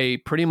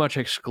I pretty much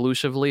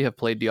exclusively have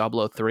played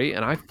Diablo 3,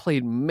 and I've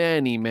played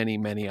many, many,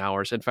 many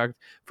hours. In fact,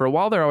 for a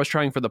while there, I was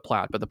trying for the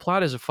Plat, but the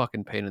Plat is a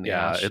fucking pain in the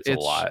ass. It's a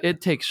lot.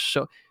 It takes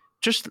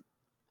just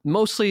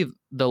mostly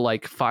the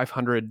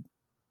 500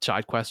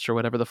 side quests or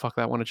whatever the fuck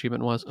that one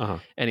achievement was. Uh-huh.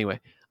 Anyway,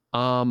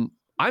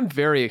 I'm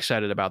very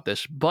excited about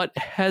this, but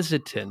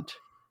hesitant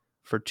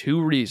for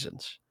two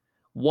reasons.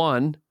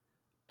 One,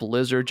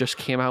 Blizzard just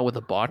came out with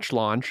a botched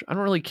launch. I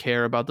don't really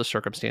care about the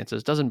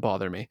circumstances. Doesn't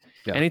bother me.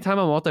 Yeah. Anytime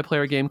a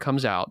multiplayer game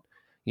comes out,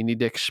 you need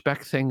to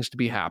expect things to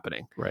be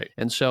happening. Right.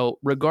 And so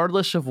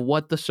regardless of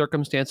what the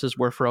circumstances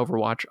were for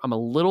Overwatch, I'm a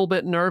little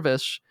bit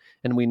nervous.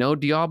 And we know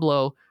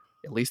Diablo,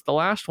 at least the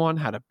last one,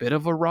 had a bit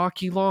of a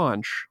rocky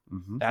launch.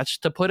 Mm-hmm. That's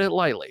to put it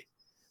lightly.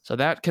 So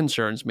that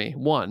concerns me,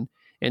 one.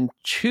 And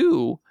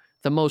two,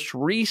 the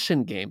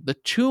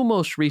two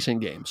most recent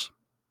games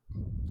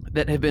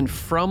that have been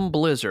from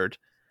Blizzard,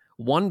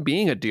 one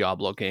being a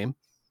Diablo game,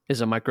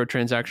 is a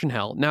microtransaction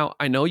hell. Now,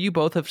 I know you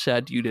both have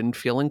said you didn't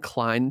feel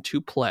inclined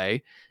to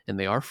play, and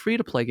they are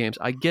free-to-play games.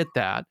 I get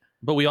that.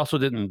 But we also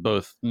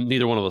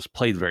neither one of us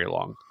played very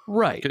long.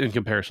 Right. In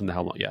comparison to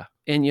how long, yeah.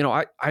 And,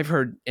 I've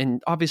heard,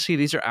 and obviously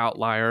these are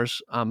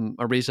outliers. I'm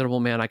a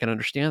reasonable man, I can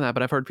understand that,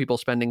 but I've heard people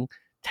spending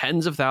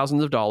tens of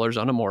thousands of dollars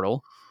on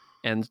Immortal,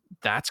 and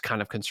that's kind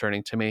of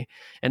concerning to me.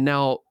 And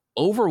now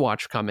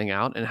Overwatch coming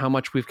out, and how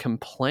much we've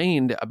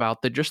complained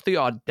about the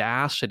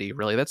audacity,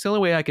 really. That's the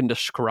only way I can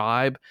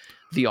describe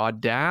the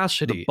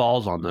audacity. The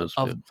balls on those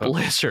of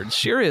Blizzard,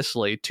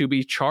 seriously, to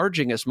be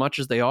charging as much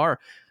as they are.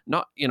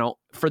 Not,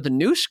 for the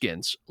new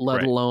skins,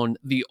 let alone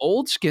the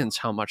old skins,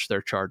 how much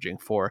they're charging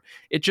for.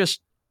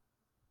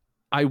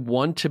 I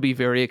want to be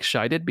very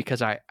excited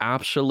because I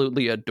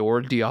absolutely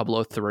adore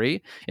Diablo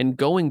 3. And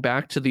going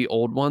back to the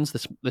old ones,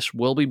 this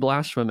will be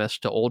blasphemous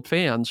to old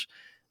fans.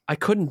 I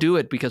couldn't do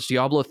it because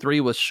Diablo 3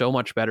 was so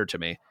much better to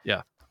me.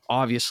 Yeah.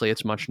 Obviously,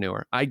 it's much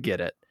newer. I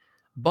get it.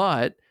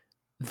 But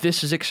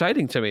this is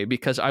exciting to me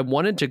because I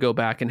wanted to go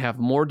back and have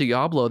more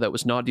Diablo that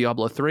was not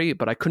Diablo 3,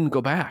 but I couldn't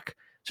go back.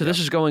 So this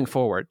is going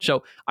forward.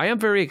 So I am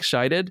very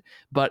excited,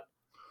 but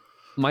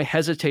my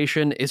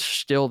hesitation is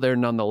still there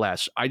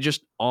nonetheless. I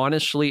just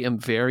honestly am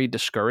very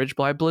discouraged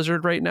by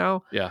Blizzard right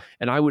now. Yeah.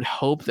 And I would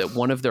hope that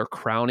one of their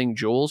crowning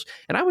jewels,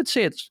 and I would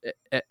say it's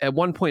at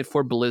one point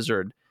for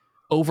Blizzard,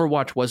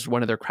 Overwatch was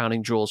one of their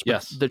crowning jewels. But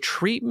yes. The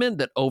treatment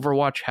that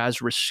Overwatch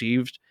has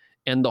received,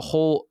 and the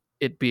whole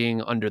it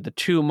being under the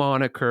 2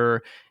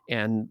 moniker,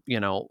 and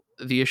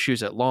the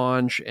issues at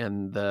launch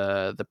and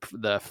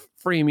the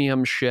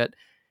freemium shit,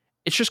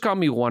 it's just got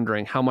me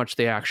wondering how much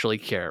they actually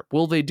care.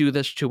 Will they do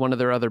this to one of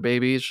their other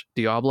babies,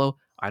 Diablo?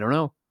 I don't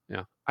know.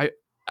 Yeah.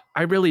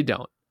 I really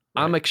don't.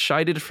 Right. I'm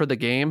excited for the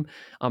game.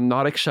 I'm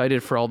not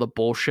excited for all the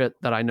bullshit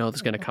that I know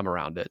is going to come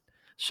around it.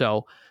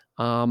 So,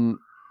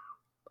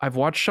 I've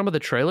watched some of the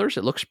trailers.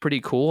 It looks pretty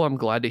cool. I'm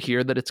glad to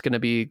hear that it's going to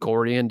be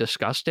gory and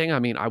disgusting. I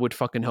mean, I would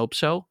fucking hope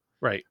so.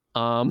 Right.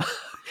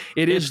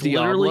 It is It's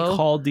literally Diablo.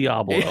 called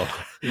Diablo.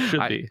 It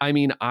should be. I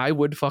mean, I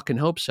would fucking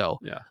hope so.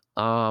 Yeah.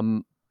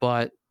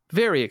 But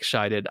very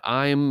excited.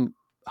 I'm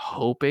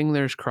hoping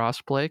there's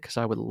crossplay because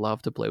I would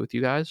love to play with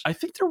you guys. I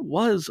think there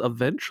was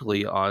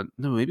eventually on.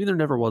 No, maybe there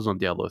never was on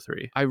Diablo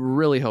 3. I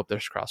really hope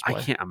there's crossplay.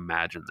 I can't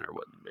imagine there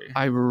wouldn't be.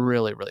 I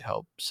really, really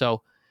hope.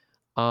 So,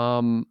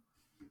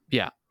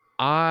 yeah.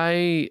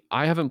 I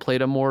haven't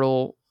played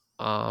Immortal,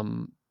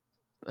 and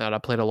I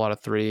played a lot of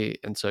 3,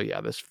 and so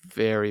yeah, this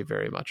very,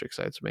 very much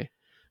excites me.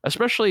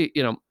 Especially,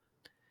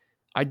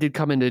 I did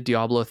come into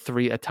Diablo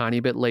 3 a tiny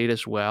bit late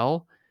as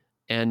well,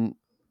 and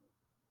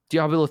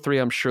Diablo 3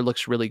 I'm sure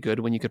looks really good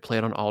when you could play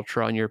it on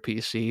Ultra on your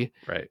PC,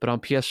 Right. but on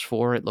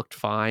PS4 it looked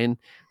fine.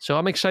 So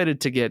I'm excited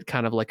to get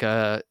kind of like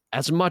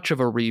as much of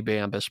a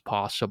revamp as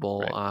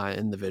possible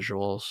in the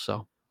visuals.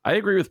 So I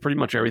agree with pretty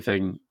much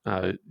everything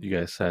you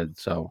guys said,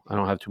 so I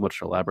don't have too much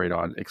to elaborate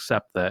on,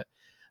 except that,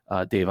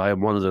 Dave, I am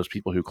one of those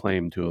people who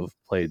claim to have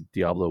played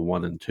Diablo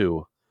 1 and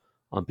 2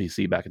 on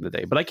PC back in the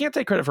day. But I can't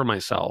take credit for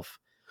myself.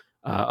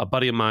 A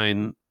buddy of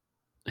mine,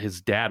 his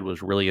dad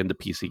was really into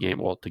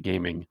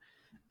gaming,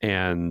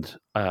 and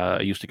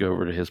I used to go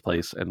over to his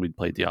place, and we'd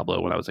play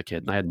Diablo when I was a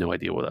kid, and I had no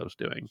idea what I was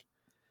doing.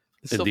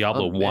 it's In so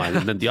Diablo fun, 1. man.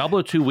 And then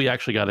Diablo 2 we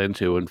actually got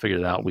into and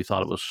figured it out. We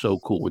thought it was so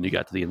cool when you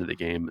got to the end of the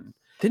game. And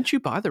Didn't you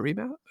buy the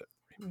remaster?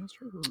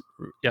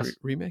 Yes.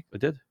 Remake?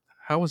 it did.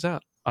 How was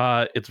that?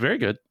 It's very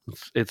good.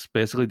 It's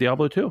basically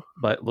Diablo 2,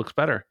 but it looks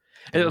better.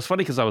 And it was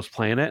funny because I was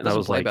playing it and I Doesn't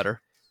was play like,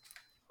 better.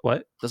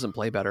 what? Doesn't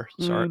play better.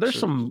 Sorry. There's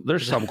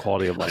some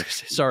quality of life.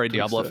 Sorry,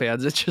 Diablo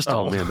fans. It's just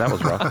Oh man, that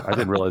was rough. I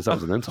didn't realize that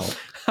was an insult.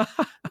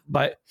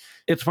 But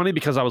it's funny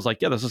because I was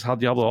like, yeah, this is how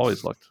Diablo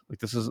always looked. Like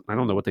I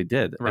don't know what they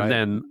did. Right. And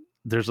then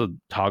there's a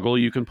toggle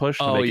you can push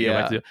to Oh, make it go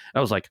yeah. back to I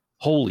was like,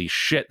 holy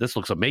shit, this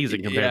looks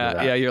amazing compared to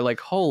that. Yeah, you're like,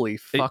 holy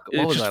fuck. what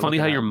It's was just I funny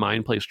how looking your at?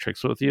 mind plays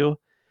tricks with you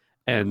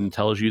and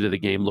tells you that the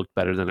game looked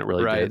better than it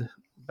really Right. did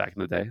back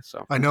in the day.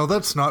 So I know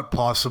that's not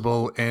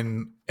possible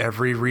in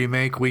every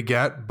remake we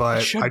get,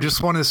 but should I be.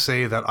 just want to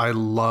say that I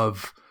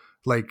love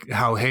like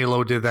how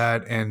Halo did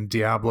that and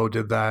Diablo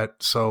did that.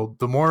 So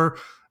the more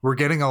we're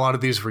getting a lot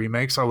of these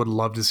remakes, I would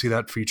love to see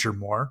that feature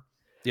more.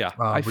 yeah,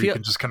 Where you feel-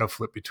 can just kind of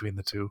flip between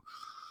the two.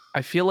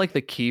 I feel like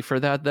the key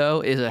for that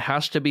though is it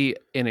has to be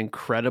an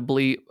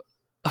incredibly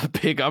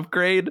big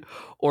upgrade,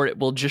 or it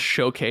will just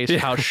showcase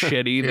how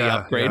shitty the Yeah,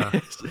 upgrade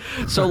yeah.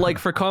 is. So, like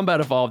for Combat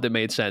Evolved, it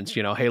made sense.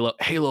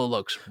 Halo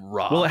looks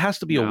raw. well, it has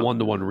to be a now.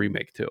 1-to-1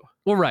 remake too,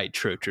 Well, right,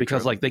 true,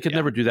 because like they could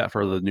never do that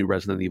for the new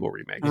Resident Evil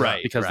remake,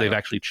 Right, Because right. they've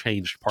actually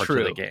changed parts true.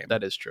 of the game.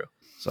 That is true.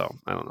 So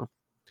I don't know.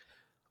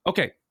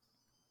 Okay,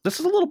 this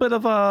is a little bit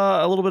of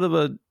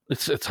a.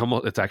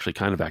 It's actually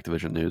kind of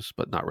Activision news,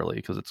 but not really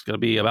because it's going to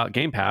be about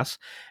Game Pass.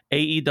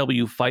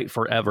 AEW Fight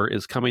Forever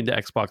is coming to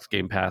Xbox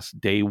Game Pass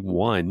day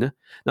 1.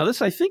 Now,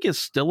 this I think is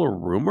still a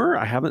rumor.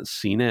 I haven't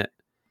seen it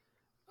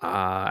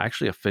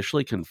actually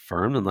officially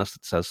confirmed, unless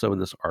it says so in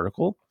this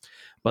article.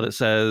 But it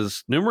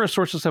says numerous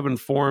sources have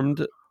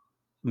informed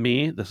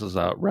me. This is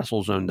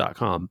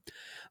WrestleZone.com.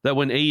 That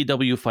when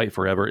AEW Fight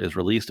Forever is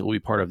released, it will be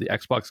part of the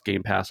Xbox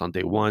Game Pass on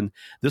day 1.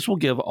 This will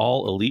give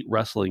all Elite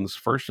Wrestling's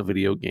first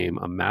video game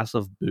a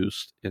massive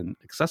boost in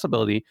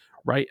accessibility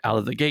right out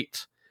of the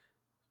gate.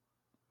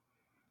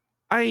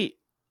 I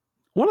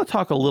want to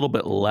talk a little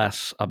bit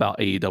less about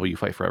AEW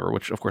Fight Forever,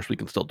 which of course we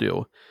can still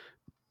do.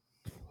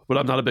 But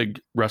I'm not a big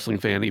wrestling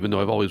fan, even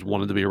though I've always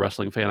wanted to be a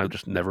wrestling fan. I've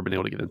just never been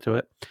able to get into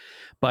it.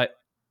 But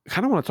I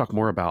kind of want to talk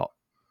more about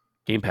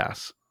Game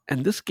Pass.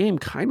 And this game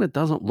kind of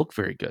doesn't look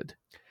very good.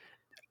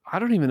 I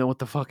don't even know what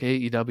the fuck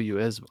AEW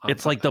is.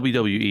 It's like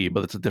WWE,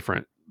 but it's a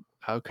different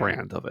okay.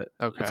 brand of it.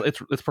 Okay.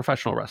 It's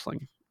professional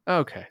wrestling,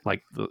 Okay.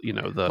 like the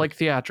Like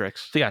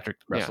theatrics. theatric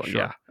wrestling.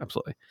 sure. Yeah,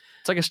 absolutely.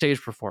 It's like a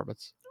stage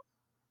performance.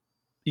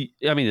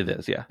 I mean, it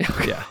is. Yeah,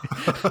 yeah.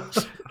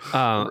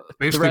 The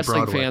Basically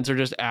wrestling Broadway. fans are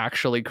just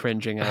actually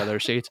cringing out of their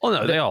seats. Oh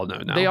no, they all know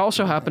now. They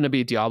also happen to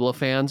be Diablo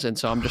fans, and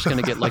so I'm just going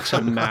to get like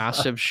some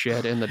massive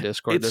shit in the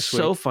Discord It's this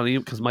so week. funny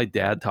because my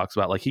dad talks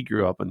about like he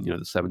grew up in the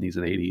 70s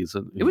and 80s,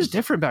 and It was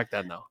different back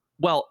then, though.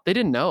 Well, They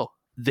didn't know.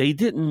 they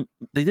didn't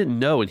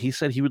know, and he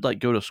said he would like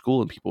go to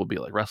school and people would be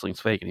like, wrestling's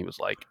fake, and he was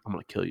like, I'm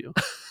gonna kill you.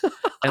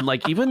 And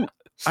like even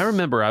I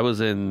remember I was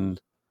in,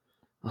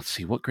 let's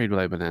see, what grade would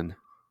I have been in?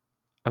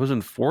 I was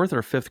in 4th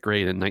or 5th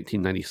grade in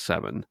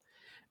 1997,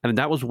 and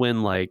that was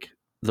when like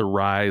the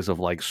rise of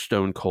like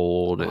Stone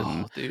Cold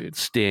and Oh, dude.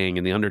 Sting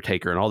and the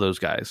Undertaker and all those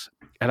guys.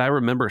 And I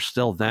remember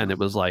still then it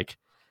was like,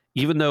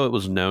 even though it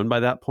was known by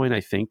that point, I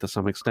think to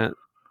some extent,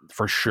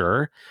 for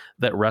sure,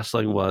 that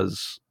wrestling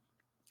was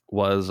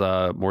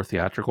more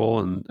theatrical.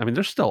 And I mean,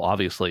 there's still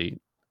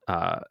obviously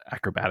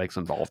acrobatics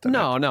involved in it.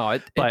 No,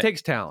 it But-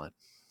 takes talent.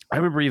 I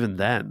remember even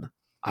then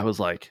I was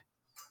like,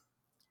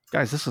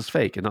 guys, this is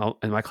fake. And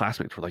my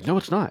classmates were like, no,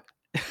 it's not.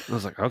 And I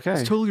was like, okay.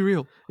 It's totally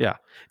real.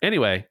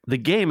 Anyway, the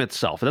game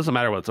itself, it doesn't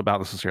matter what it's about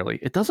necessarily.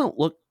 It doesn't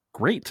look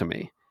great to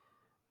me.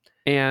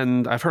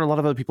 And I've heard a lot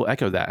of other people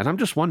echo that. And I'm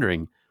just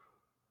wondering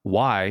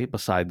why,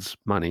 besides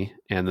money,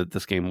 and that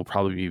this game will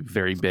probably be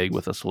very big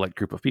with a select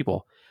group of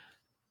people,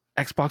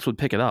 Xbox would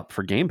pick it up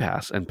for Game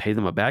Pass and pay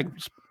them a bag,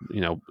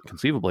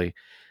 conceivably,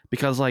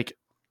 because like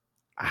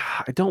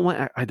I don't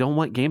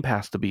want Game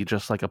Pass to be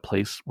just like a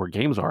place where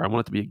games are. I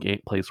want it to be a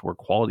place where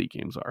quality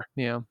games are.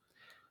 Yeah.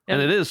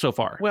 And it is so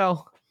far.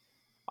 Well,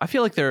 I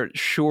feel like there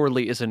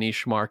surely is a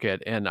niche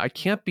market, and I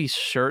can't be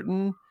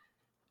certain.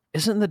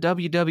 Isn't the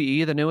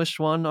WWE the newest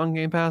one on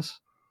Game Pass?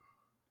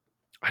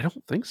 I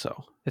don't think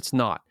so. It's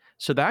not.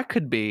 So that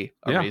could be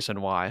a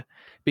reason why.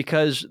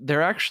 Because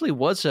there actually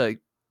was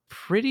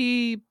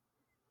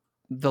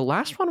the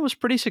last one was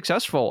pretty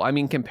successful. I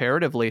mean,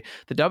 comparatively,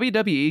 the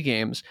WWE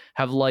games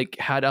have like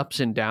had ups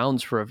and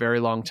downs for a very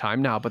long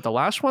time now, but the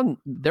last one,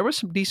 there was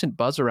some decent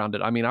buzz around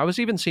it. I mean, I was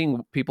even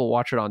seeing people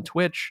watch it on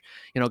Twitch,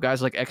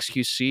 guys like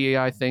XQC,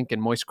 I think,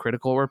 and Moist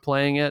Critical were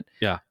playing it.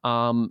 Yeah.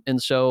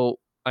 And so,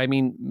 I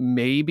mean,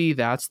 maybe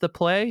that's the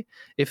play.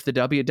 If the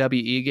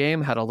WWE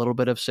game had a little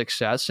bit of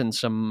success and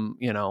some,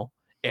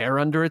 air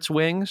under its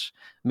wings,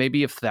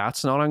 maybe if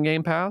that's not on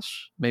Game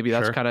Pass, maybe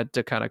that's kind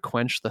of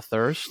quench the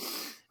thirst.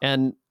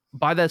 And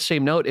by that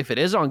same note, if it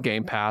is on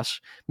Game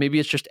Pass, maybe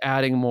it's just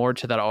adding more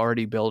to that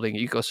already building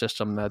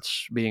ecosystem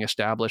that's being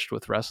established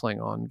with wrestling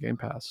on Game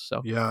Pass.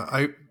 So yeah,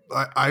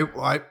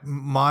 I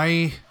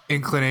my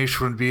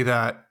inclination would be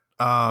that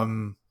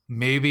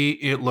maybe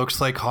it looks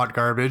like hot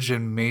garbage,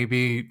 and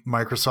maybe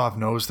Microsoft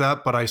knows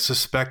that, but I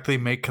suspect they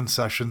make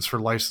concessions for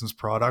licensed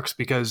products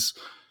because,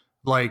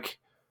 like,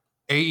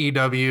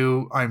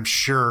 AEW, I'm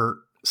sure,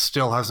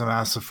 still has a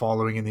massive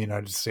following in the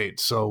United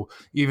States. So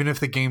even if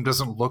the game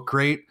doesn't look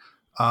great,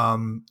 a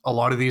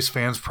lot of these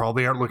fans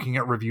probably aren't looking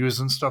at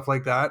reviews and stuff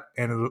like that,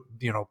 and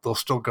they'll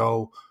still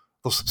go,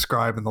 they'll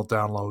subscribe, and they'll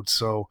download.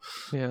 So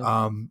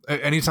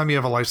anytime you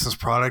have a licensed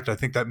product, I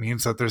think that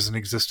means that there's an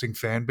existing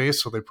fan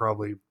base, so they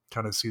probably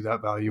kind of see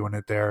that value in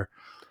it there.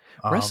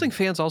 Wrestling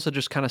fans also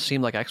just kind of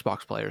seem like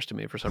Xbox players to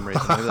me for some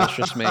reason. Maybe that's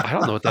just me. I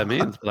don't know what that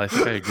means, but I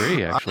think I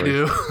agree, actually. I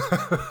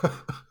do.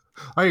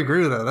 I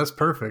agree with that. That's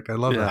perfect. I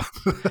love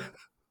that.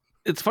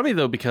 It's funny,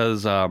 though,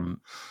 because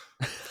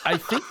I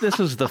think this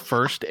is the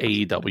first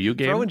AEW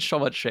game. Throwing so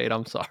much shade.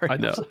 I'm sorry. I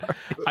know.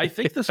 I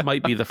think this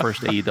might be the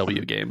first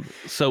AEW game.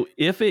 So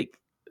if it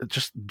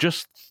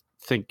just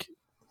think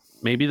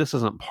maybe this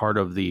isn't part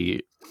of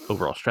the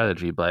overall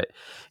strategy, but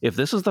if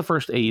this is the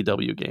first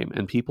AEW game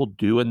and people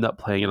do end up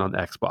playing it on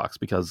Xbox,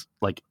 because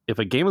like if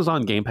a game is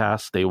on Game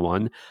Pass day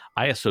one,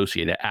 I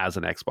associate it as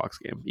an Xbox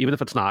game, even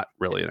if it's not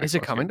really an Xbox. Is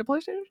it coming game. To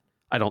PlayStation?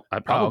 I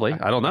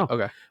don't know.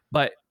 Okay.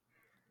 But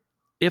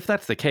if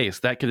that's the case,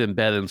 that could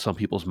embed in some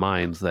people's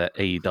minds that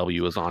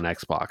AEW is on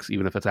Xbox,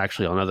 even if it's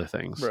actually on other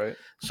things. Right.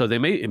 So it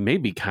may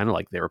be kind of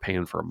like they were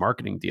paying for a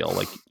marketing deal,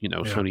 like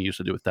Sony used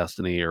to do with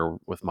Destiny or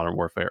with Modern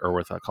Warfare or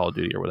with Call of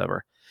Duty or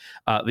whatever.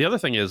 The other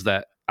thing is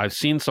that I've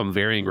seen some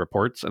varying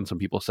reports and some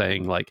people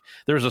saying like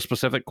there's a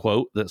specific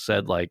quote that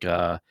said like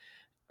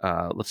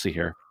let's see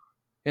here,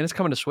 and it's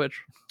coming to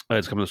Switch.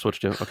 It's coming to Switch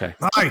too. Okay,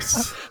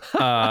 nice.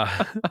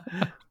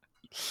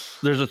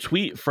 There's a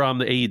tweet from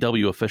the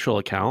AEW official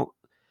account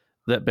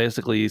that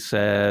basically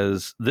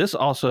says, this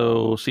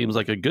also seems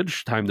like a good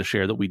time to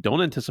share that we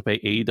don't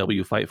anticipate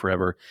AEW Fight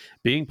Forever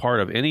being part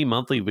of any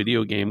monthly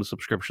video game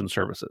subscription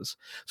services.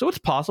 So it's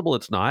possible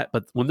it's not,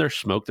 but when there's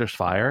smoke, there's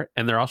fire.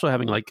 And they're also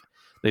having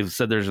they've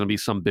said there's going to be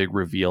some big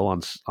reveal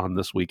on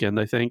this weekend,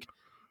 I think.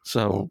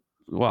 So,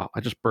 wow,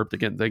 I just burped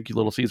again. Thank you,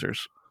 Little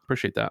Caesars.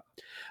 Appreciate that.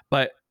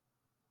 But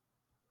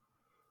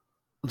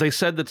they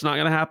said that's not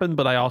going to happen,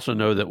 but I also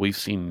know that we've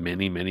seen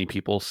many, many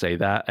people say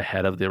that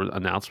ahead of their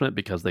announcement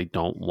because they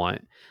don't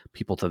want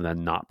people to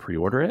then not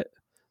pre-order it.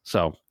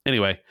 So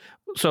anyway,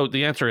 so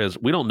the answer is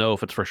we don't know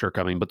if it's for sure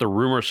coming, but the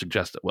rumors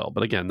suggest it will.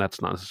 But again, that's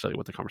not necessarily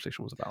what the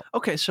conversation was about.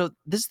 Okay, so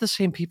this is the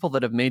same people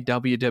that have made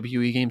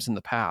WWE games in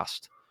the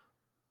past.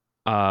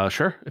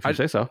 Sure, if you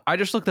say so. I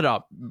just looked it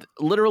up.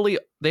 Literally,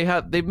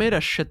 they've made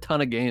a shit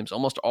ton of games.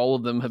 Almost all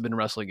of them have been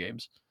wrestling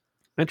games.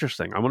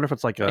 Interesting. I wonder if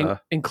it's like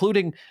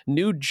including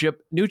New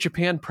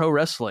Japan Pro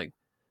Wrestling,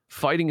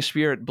 Fighting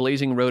Spirit,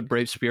 Blazing Road,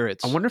 Brave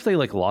Spirits. I wonder if they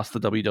lost the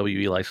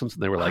WWE license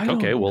and they were like,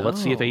 okay, well,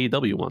 let's see if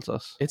AEW wants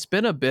us. It's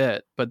been a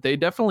bit, but they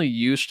definitely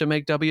used to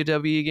make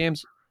WWE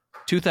games.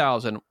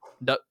 2000,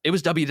 it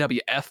was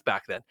WWF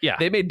back then. Yeah,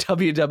 they made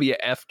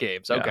WWF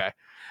games. Okay, yeah.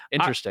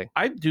 Interesting.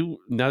 I do,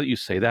 now that you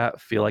say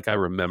that, feel like I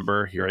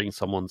remember hearing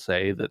someone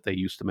say that they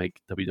used to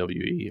make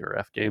WWE or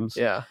F games.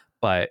 Yeah,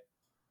 but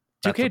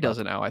 2K does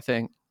it now, I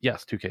think.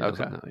 Yes, 2K does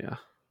it now, yeah.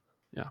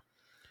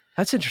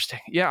 That's interesting.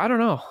 Yeah, I don't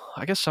know.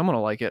 I guess someone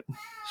will like it.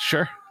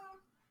 Sure.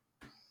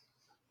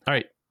 All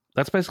right.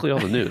 That's basically all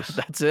the news.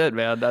 That's it,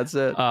 man. That's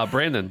it.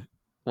 Brandon.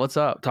 What's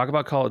up? Talk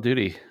about Call of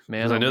Duty.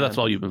 Man, because I know that's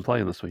all you've been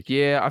playing this week.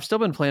 Yeah, I've still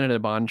been playing it a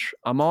bunch.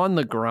 I'm on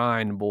the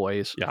grind,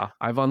 boys. Yeah.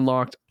 I've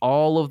unlocked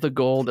all of the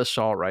gold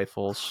assault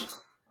rifles.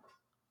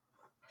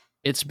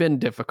 It's been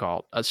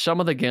difficult. Some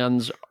of the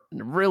guns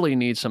really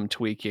need some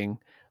tweaking.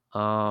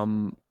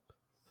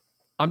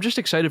 I'm just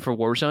excited for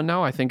Warzone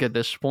now. I think at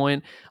this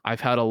point,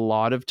 I've had a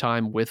lot of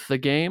time with the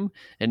game,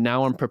 and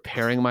now I'm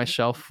preparing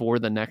myself for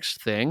the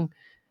next thing.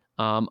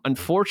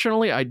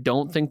 Unfortunately, I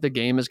don't think the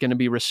game is going to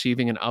be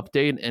receiving an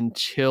update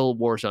until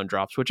Warzone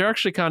drops, which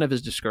actually kind of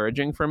is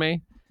discouraging for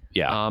me.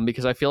 Yeah.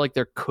 Because I feel like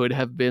there could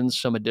have been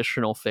some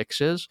additional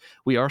fixes.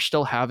 We are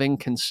still having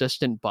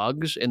consistent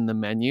bugs in the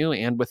menu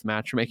and with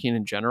matchmaking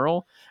in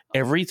general.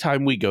 Every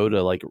time we go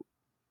to like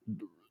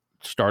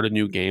start a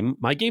new game,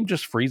 my game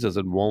just freezes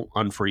and won't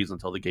unfreeze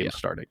until the game's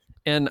starting.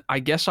 And I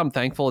guess I'm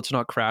thankful it's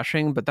not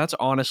crashing, but that's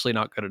honestly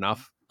not good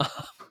enough.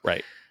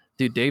 Right.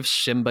 Dude, Dave's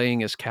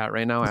simbaying his cat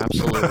right now. I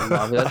absolutely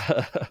love it.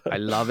 I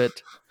love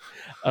it.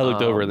 I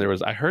looked over and there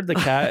was, I heard the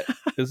cat.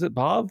 Is it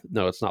Bob?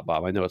 No, it's not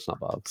Bob. I know it's not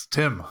Bob. It's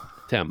Tim.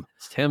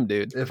 It's Tim,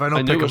 dude. If I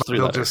don't pick him up,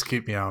 he'll just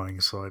keep meowing,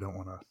 so I don't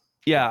want to.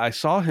 Yeah, I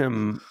saw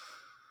him.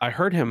 I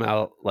heard him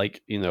out,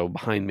 like,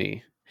 behind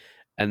me.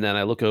 And then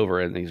I look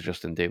over and he's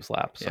just in Dave's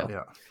lap. So.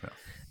 Yeah.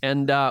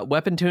 And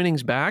weapon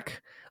tuning's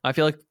back. I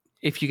feel like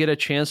if you get a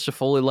chance to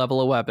fully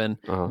level a weapon,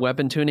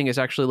 weapon tuning is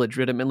actually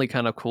legitimately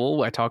kind of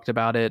cool. I talked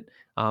about it.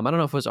 I don't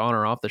know if it was on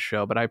or off the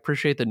show, but I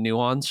appreciate the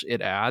nuance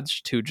it adds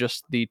to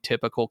just the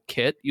typical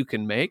kit you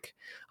can make,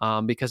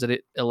 because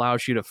it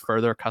allows you to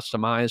further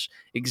customize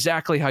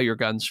exactly how your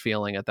gun's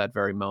feeling at that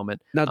very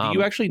moment. Now, do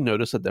you actually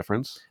notice a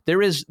difference?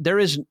 There is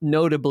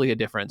notably a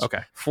difference.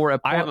 Okay.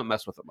 I haven't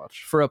messed with it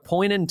much. For a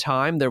point in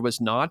time, there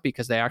was not,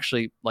 because they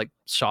actually like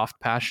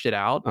soft patched it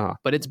out,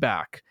 but it's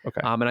back.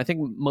 Okay. And I think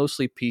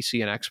mostly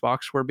PC and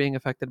Xbox were being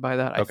affected by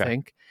that, I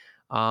think.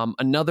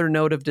 Another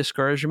note of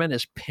discouragement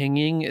is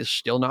pinging is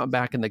still not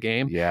back in the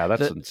game. Yeah,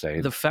 that's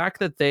insane. The fact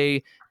that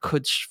they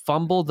could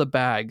fumble the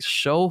bag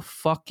so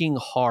fucking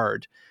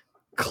hard.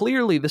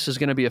 Clearly, this is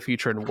going to be a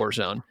feature in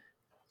Warzone.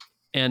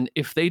 And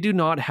if they do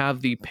not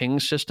have the ping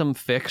system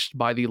fixed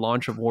by the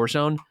launch of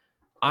Warzone,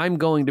 I'm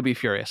going to be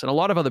furious. And a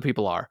lot of other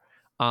people are.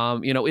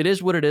 It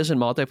is what it is in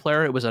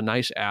multiplayer. It was a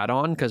nice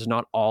add-on because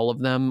not all of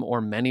them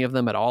or many of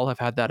them at all have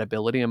had that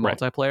ability in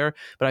multiplayer.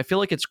 But I feel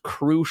like it's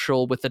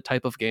crucial with the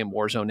type of game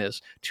Warzone is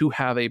to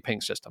have a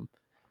ping system.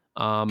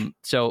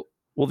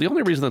 Well, the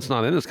only reason that's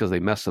not in is because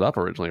they messed it up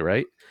originally,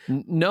 right?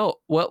 No.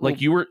 Well,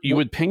 like you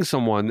would ping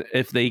someone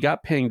if they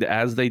got pinged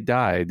as they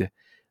died.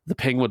 The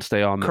ping would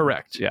stay on them.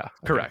 Correct. Yeah.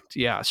 Correct.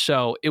 Yeah.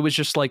 So it was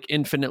just like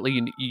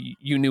infinitely,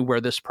 you knew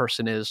where this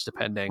person is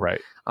depending.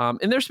 Right.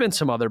 And there's been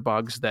some other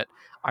bugs that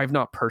I've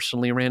not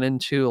personally ran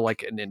into,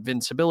 like an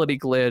invincibility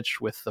glitch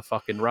with the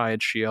fucking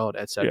riot shield,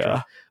 etc.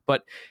 Yeah.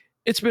 But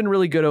it's been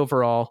really good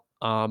overall,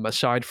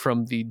 aside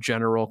from the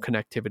general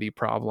connectivity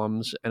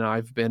problems, and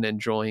I've been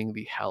enjoying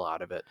the hell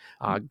out of it.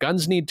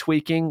 Guns need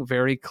tweaking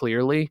very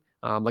clearly.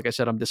 Like I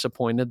said, I'm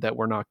disappointed that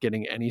we're not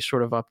getting any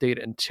sort of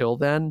update until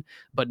then.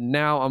 But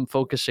now I'm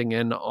focusing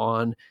in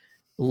on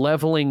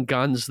leveling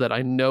guns that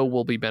I know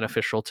will be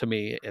beneficial to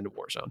me in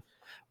Warzone.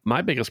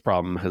 My biggest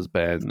problem has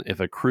been if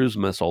a cruise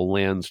missile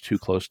lands too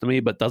close to me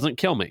but doesn't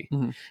kill me.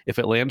 Mm-hmm. If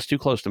it lands too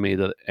close to me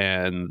that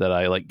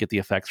I like get the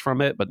effects from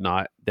it but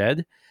not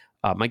dead,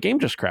 my game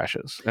just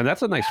crashes. And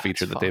that's a nice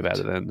feature that they've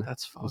added in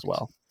as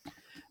well.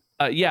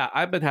 Yeah,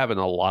 I've been having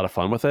a lot of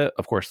fun with it.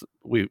 Of course,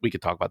 we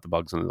could talk about the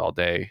bugs in it all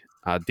day.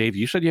 Dave,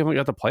 you said you haven't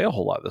got to play a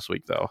whole lot this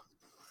week, though.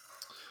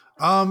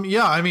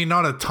 Yeah, I mean,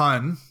 not a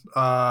ton.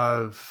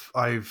 I've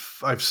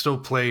still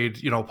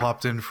played,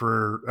 popped in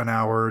for an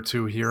hour or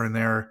two here and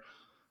there.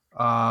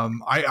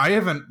 I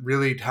haven't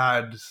really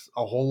had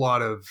a whole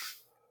lot of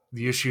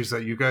the issues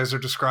that you guys are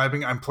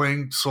describing. I'm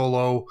playing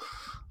solo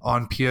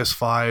on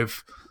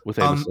PS5 with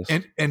aim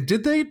and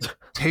did they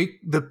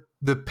take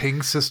the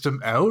ping system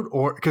out,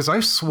 or because I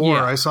swore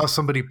I saw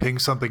somebody ping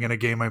something in a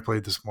game I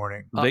played this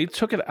morning? They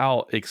took it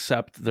out,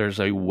 except there's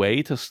a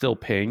way to still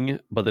ping,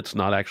 but it's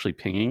not actually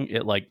pinging.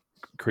 It like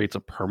creates a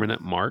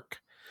permanent mark.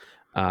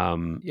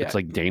 It's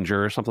like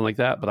danger or something like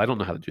that, but I don't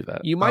know how to do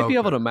that. You might be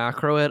able to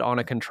macro it on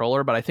a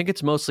controller, but I think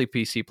it's mostly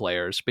PC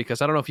players,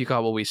 because I don't know if you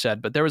caught what we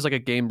said, but there was like a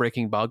game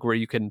breaking bug where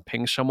you can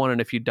ping someone,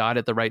 and if you died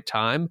at the right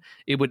time,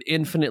 it would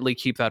infinitely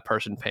keep that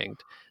person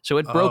pinged. So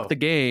it broke the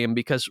game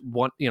because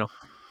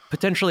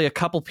potentially a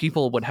couple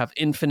people would have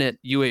infinite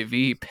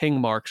UAV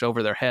ping marks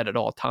over their head at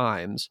all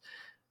times.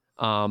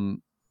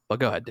 But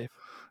go ahead, Dave.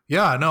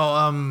 Yeah, no,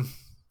 I'm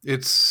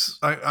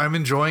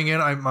enjoying it.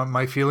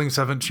 My feelings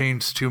haven't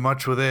changed too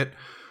much with it.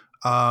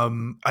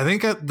 I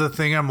think the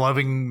thing I'm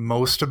loving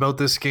most about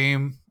this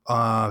game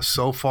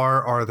so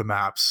far are the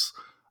maps.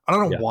 I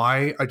don't know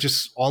why.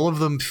 All of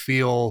them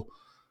feel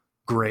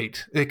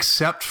great,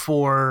 except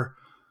for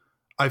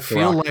I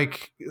feel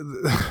like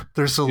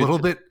there's a little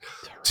bit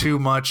too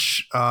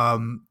much. There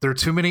are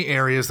too many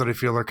areas that I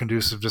feel are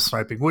conducive to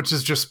sniping, which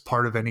is just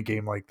part of any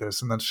game like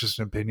this, and that's just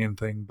an opinion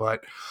thing.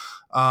 But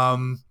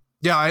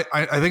yeah,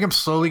 I think I'm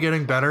slowly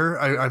getting better.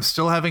 I'm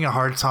still having a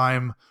hard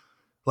time,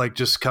 like,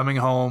 just coming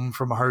home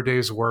from a hard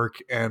day's work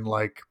and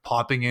like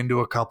popping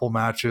into a couple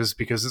matches,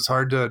 because it's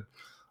hard to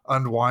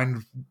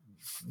unwind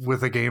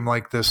with a game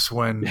like this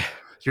when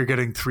you're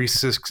getting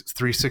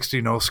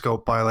 360 no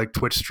scope by like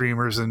Twitch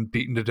streamers and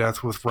beaten to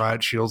death with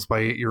riot shields by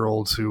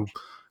 8-year-olds who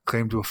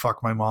claim to have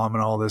fucked my mom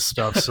and all this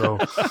stuff. So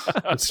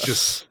it's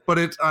just, but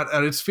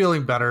it's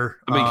feeling better.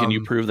 I mean, can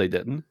you prove they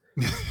didn't?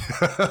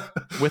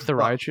 With the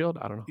riot shield?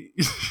 I don't know.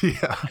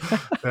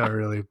 Yeah,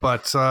 really.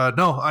 But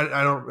no,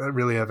 I don't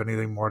really have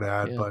anything more to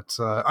add. Yeah. But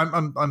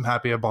I'm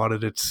happy about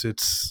it. It's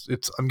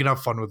I'm gonna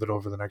have fun with it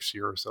over the next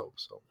year or so.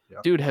 So yeah.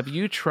 Dude, have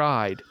you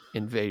tried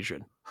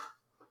Invasion?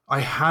 I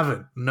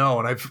haven't,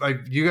 no,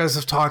 and you guys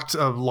have talked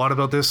a lot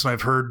about this, and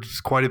I've heard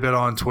quite a bit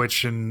on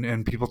Twitch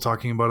and people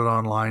talking about it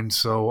online.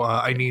 So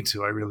I need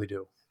to, I really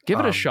do. Give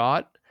it a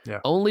shot. Yeah.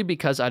 Only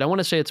because I don't want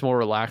to say it's more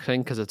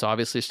relaxing because it's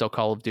obviously still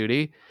Call of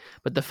Duty,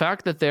 but the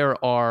fact that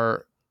there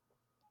are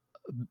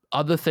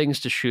other things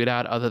to shoot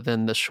at other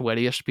than the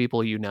sweatiest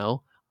people you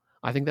know,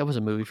 I think that was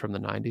a movie from the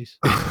 90s.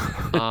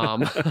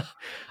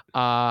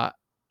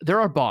 There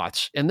are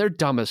bots and they're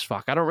dumb as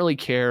fuck. I don't really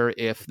care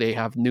if they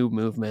have new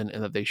movement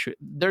and that they should.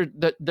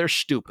 They're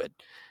stupid,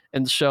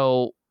 and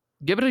so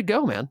give it a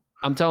go, man.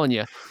 I'm telling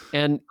you.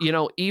 And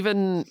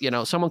even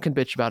someone can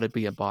bitch about it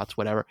being bots,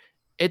 whatever.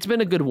 It's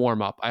been a good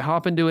warm up. I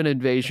hop into an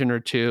invasion or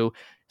two,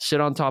 sit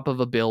on top of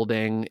a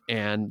building,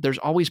 and there's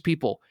always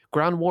people.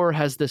 Ground War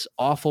has this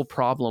awful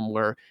problem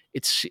where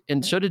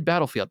and so did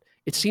Battlefield.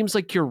 It seems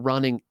like you're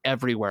running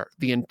everywhere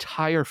the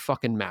entire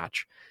fucking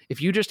match.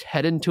 If you just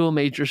head into a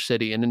major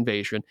city in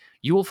Invasion,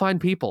 you will find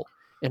people,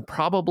 and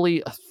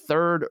probably a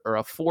third or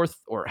a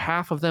fourth or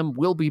half of them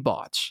will be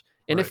bots.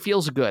 And It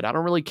feels good. I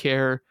don't really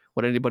care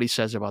what anybody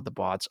says about the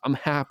bots. I'm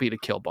happy to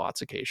kill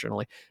bots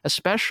occasionally,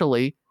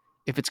 especially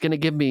if it's going to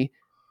give me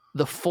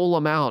the full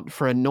amount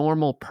for a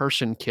normal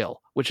person kill,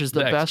 which is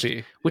the best.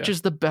 XP, which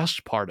is the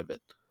best part of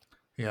it.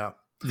 Yeah.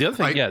 The other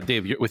thing,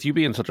 Dave, with you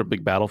being such a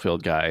big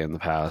Battlefield guy in the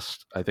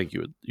past, I think you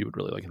would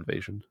really like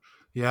Invasion.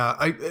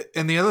 Yeah,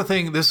 and the other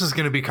thing, this is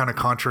going to be kind of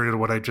contrary to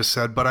what I just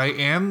said, but I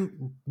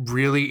am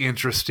really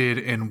interested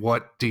in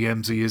what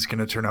DMZ is going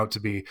to turn out to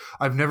be.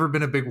 I've never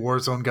been a big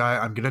Warzone guy.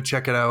 I'm going to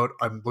check it out.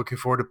 I'm looking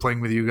forward to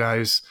playing with you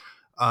guys.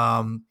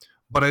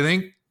 But I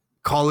think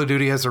Call of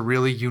Duty has a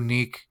really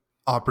unique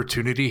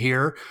opportunity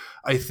here.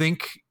 I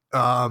think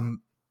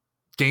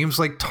games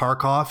like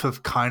Tarkov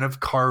have kind of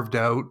carved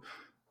out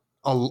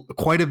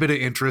quite a bit of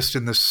interest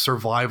in this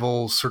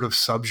survival sort of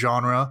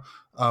subgenre.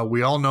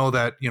 We all know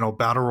that,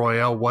 Battle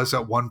Royale was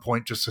at one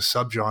point just a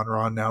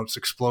subgenre, and now it's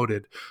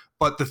exploded.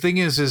 But the thing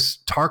is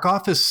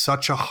Tarkov is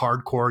such a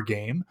hardcore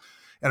game.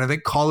 And I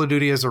think Call of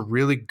Duty has a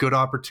really good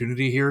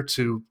opportunity here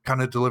to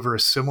kind of deliver a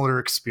similar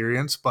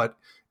experience, but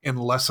in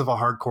less of a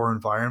hardcore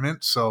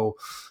environment. So,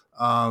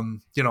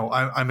 I'm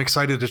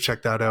excited to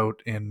check that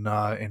out in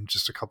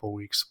just a couple of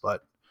weeks.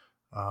 But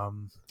I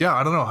don't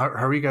know. How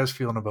are you guys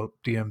feeling about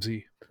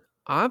DMZ?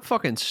 I'm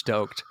fucking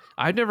stoked.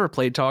 I've never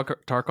played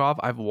Tarkov.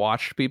 I've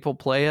watched people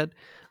play it.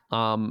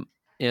 And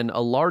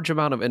a large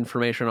amount of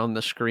information on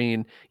the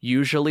screen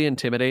usually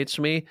intimidates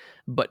me,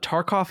 but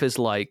Tarkov is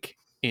like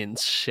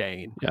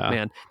insane,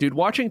 man. Dude,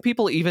 watching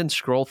people even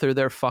scroll through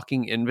their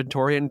fucking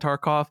inventory in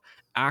Tarkov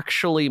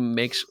actually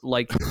makes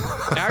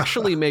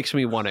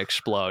me want to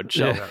explode.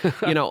 So,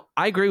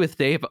 I agree with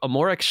Dave, a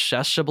more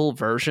accessible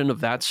version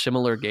of that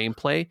similar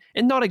gameplay,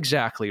 and not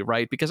exactly,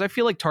 right? Because I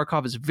feel like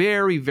Tarkov is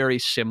very, very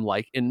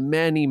sim-like in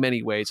many,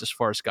 many ways as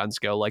far as guns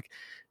go. Like,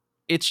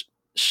 it's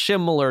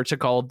similar to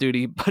Call of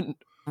Duty, but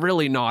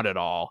really not at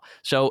all.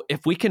 So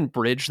if we can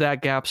bridge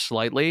that gap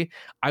slightly,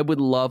 I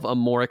would love a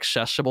more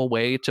accessible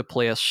way to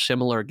play a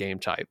similar game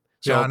type.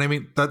 So, yeah, and I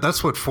mean,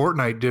 that's what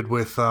Fortnite did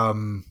with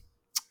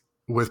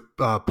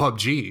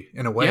PUBG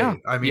in a way. Yeah.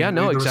 I mean,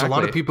 there was a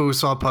lot of people who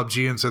saw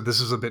PUBG and said,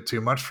 this is a bit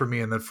too much for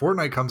me. And then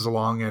Fortnite comes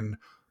along and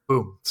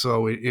boom.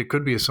 So it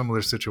could be a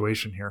similar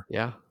situation here.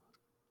 Yeah.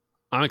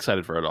 I'm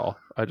excited for it all.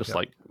 I just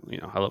I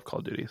love Call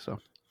of Duty. So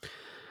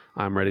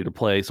I'm ready to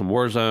play some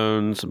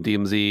Warzone, some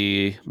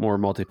DMZ, more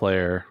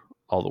multiplayer,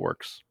 all the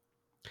works.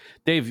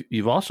 Dave,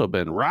 you've also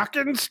been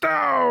rocking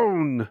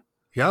Stone.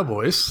 Yeah,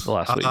 boys. The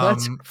last week.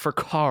 That's for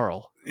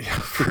Carl. Yeah,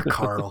 for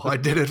Carl. I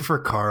did it for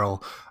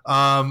Carl.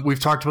 We've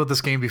talked about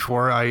this game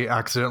before. I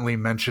accidentally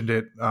mentioned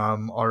it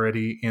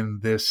already in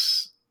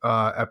this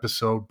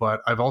episode,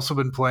 but I've also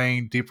been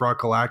playing Deep Rock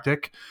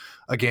Galactic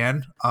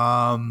again.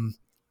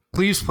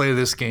 Please play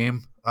this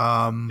game.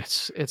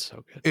 It's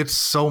so good. It's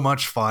so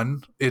much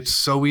fun. It's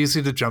so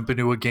easy to jump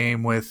into a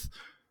game with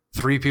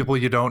 3 people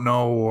you don't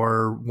know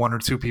or 1 or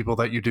 2 people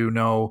that you do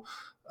know.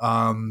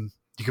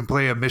 You can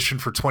play a mission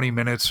for 20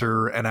 minutes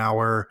or an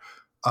hour.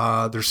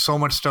 There's so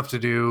much stuff to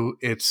do.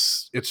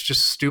 It's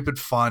just stupid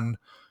fun.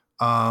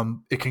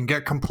 It can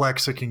get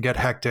complex. It can get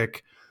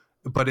hectic,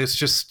 but I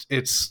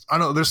don't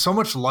know. There's so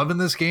much love in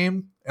this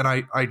game, and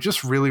I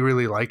just really,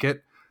 really like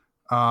it.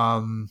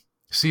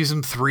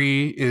 Season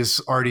 3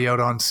 is already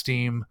out on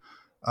Steam.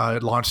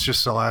 It launched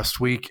just last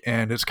week,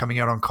 and it's coming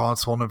out on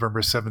console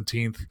November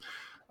 17th.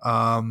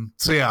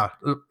 So yeah,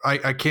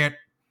 I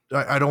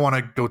don't want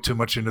to go too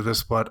much into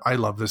this, but I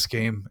love this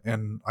game,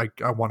 and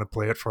I want to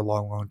play it for a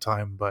long, long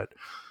time, but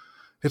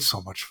it's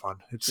so much fun.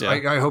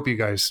 I hope you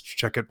guys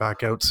check it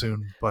back out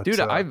soon. But dude,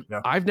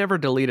 I've never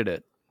deleted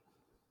it.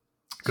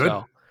 Good.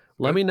 So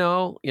let me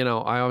know.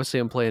 I obviously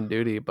am playing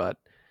Duty, but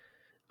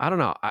I don't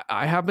know.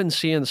 I have been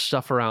seeing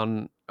stuff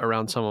around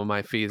some of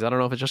my feeds. I don't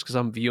know if it's just because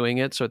I'm viewing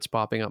it, so it's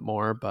popping up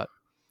more, but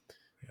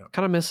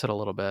Kind of miss it a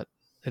little bit.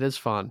 It is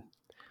fun.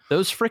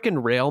 Those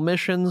freaking rail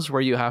missions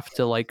where you have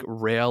to like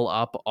rail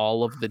up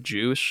all of the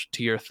juice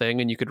to your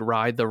thing and you could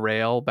ride the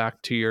rail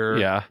back to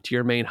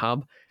your main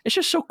hub. It's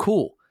just so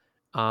cool.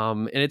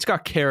 And it's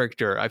got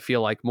character, I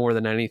feel like, more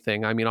than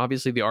anything. I mean,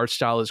 obviously the art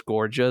style is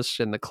gorgeous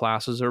and the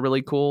classes are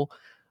really cool,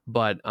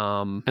 but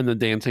and the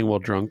dancing while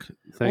drunk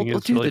thing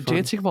is dude, really the fun.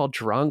 dancing while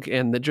drunk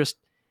and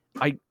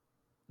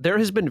there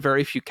has been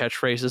very few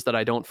catchphrases that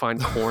I don't find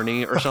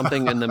corny or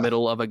something in the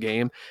middle of a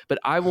game, but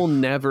I will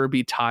never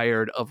be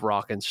tired of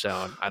Rock and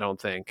Stone, I don't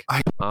think.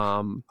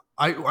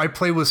 I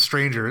play with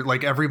stranger.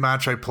 Like every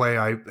match I play,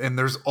 and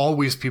there's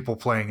always people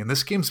playing. And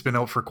this game's been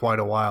out for quite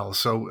a while,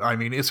 so I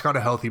mean, it's got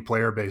a healthy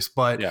player base.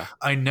 But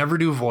I never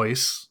do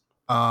voice,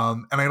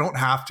 and I don't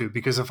have to,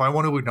 because if I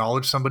want to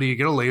acknowledge somebody, you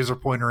get a laser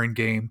pointer in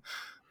game.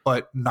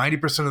 But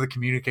 90% of the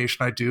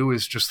communication I do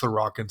is just the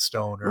Rock and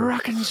Stone.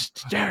 Rock and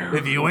Stone.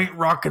 If you ain't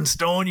Rock and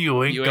Stone,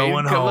 you ain't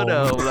going home.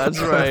 That's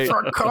right.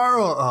 For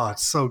Carl. Oh,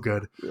 it's so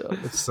good. Yeah.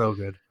 It's so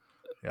good.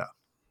 Yeah.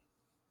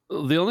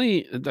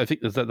 I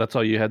think that's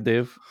all you had,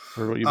 Dave,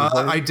 for what you've been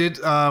playing? I did.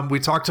 We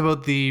talked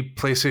about the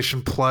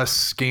PlayStation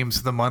Plus games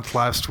of the month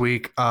last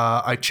week.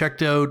 I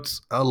checked out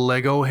a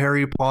Lego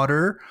Harry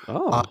Potter.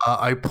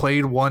 I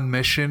played one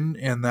mission,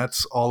 and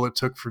that's all it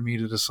took for me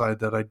to decide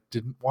that I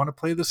didn't want to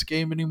play this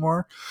game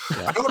anymore.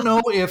 Yeah. I don't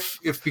know if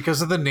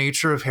because of the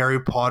nature of Harry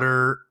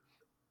Potter,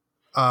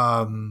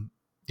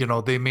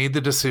 they made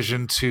the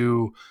decision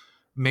to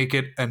make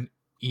it an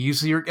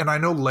easier, and I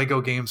know Lego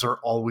games are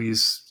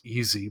always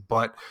easy,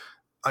 but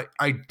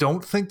I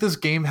don't think this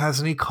game has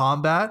any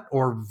combat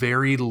or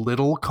very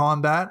little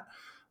combat.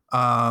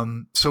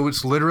 So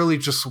it's literally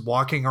just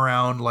walking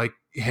around like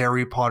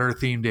Harry Potter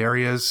themed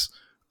areas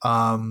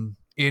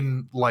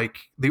in like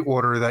the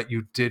order that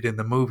you did in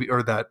the movie,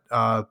 or that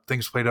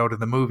things played out in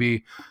the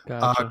movie.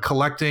 Gotcha.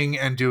 Collecting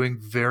and doing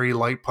very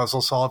light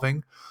puzzle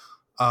solving.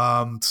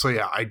 So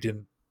yeah, I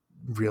didn't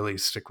really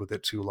stick with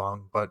it too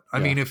long, but I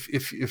mean,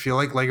 if you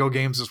like Lego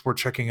games, it's worth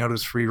checking out.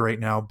 It's free right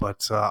now,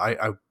 but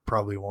I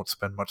probably won't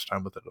spend much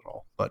time with it at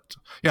all. But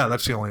yeah,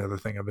 that's the only other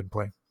thing I've been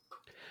playing.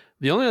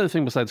 The only other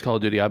thing besides Call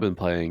of Duty I've been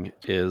playing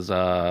is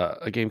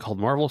a game called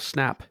Marvel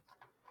Snap.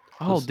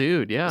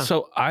 Dude, yeah.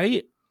 So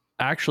I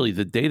actually,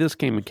 the day this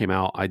game came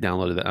out, I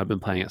downloaded it. I've been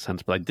playing it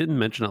since, but I didn't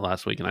mention it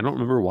last week, and I don't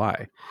remember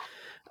why.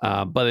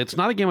 But it's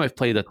not a game I've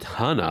played a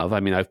ton of. I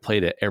mean, I've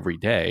played it every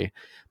day,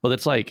 but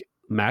it's like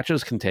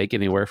matches can take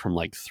anywhere from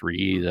like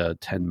 3 to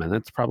 10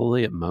 minutes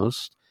probably at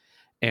most.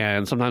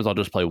 And sometimes I'll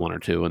just play 1 or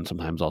 2, and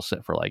sometimes I'll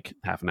sit for like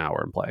half an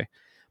hour and play.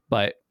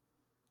 But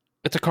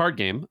it's a card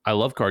game. I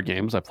love card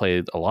games. I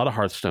played a lot of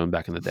Hearthstone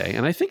back in the day.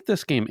 And I think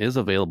this game is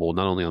available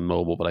not only on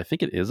mobile, but I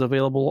think it is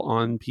available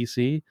on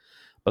PC.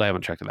 But I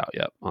haven't checked it out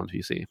yet on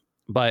PC.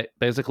 But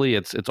basically,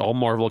 it's all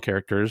Marvel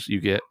characters. You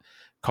get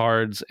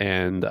cards,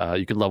 and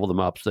you can level them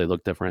up so they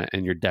look different.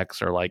 And your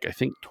decks are like, I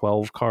think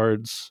 12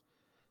 cards.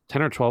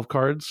 10 or 12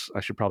 cards.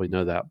 I should probably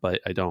know that, but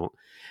I don't.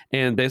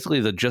 And basically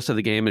the gist of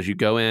the game is you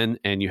go in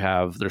and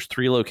there's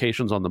 3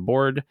 locations on the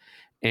board,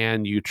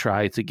 and you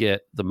try to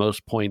get the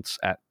most points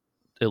at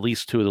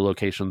least 2 of the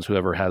locations.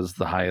 Whoever has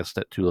the highest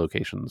at 2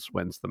 locations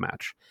wins the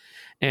match.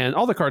 And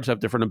all the cards have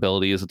different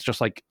abilities. It's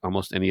just like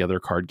almost any other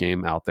card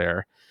game out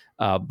there.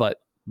 But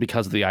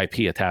because of the IP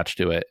attached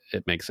to it,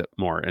 it makes it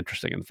more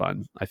interesting and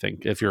fun, I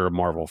think, if you're a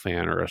Marvel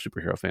fan or a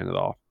superhero fan at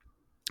all.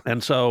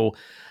 And so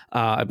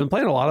I've been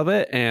playing a lot of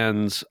it,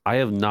 and I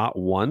have not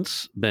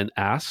once been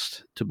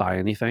asked to buy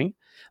anything.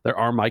 There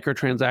are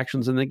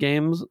microtransactions in the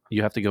games.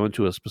 You have to go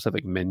into a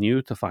specific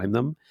menu to find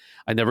them.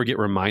 I never get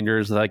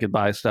reminders that I could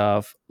buy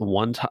stuff.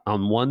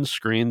 On one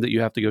screen that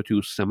you have to go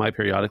to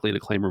semi-periodically to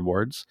claim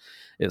rewards,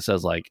 it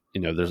says like,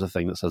 there's a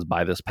thing that says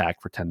buy this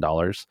pack for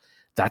 $10.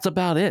 That's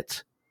about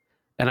it.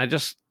 And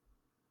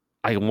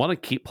I want to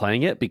keep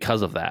playing it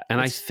because of that. And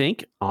I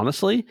think,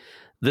 honestly,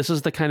 this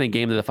is the kind of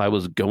game that if I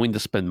was going to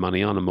spend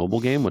money on a mobile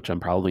game, which I'm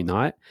probably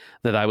not,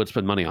 that I would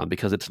spend money on,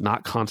 because it's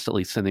not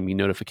constantly sending me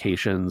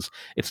notifications.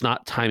 It's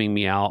not timing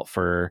me out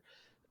for,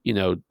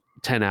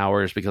 10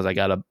 hours because I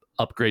got to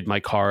upgrade my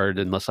card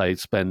unless I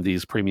spend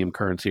these premium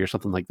currency or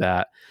something like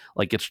that.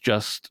 Like it's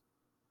just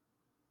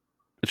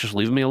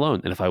leaving me alone.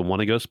 And if I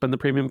want to go spend the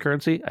premium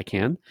currency, I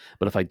can.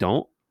 But if I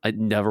don't, it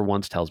never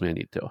once tells me I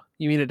need to.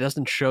 You mean it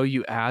doesn't show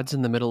you ads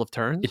in the middle of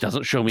turns? It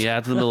doesn't show me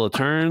ads in the middle of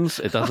turns.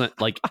 It doesn't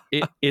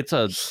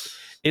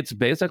it's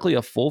basically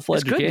a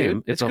full-fledged game.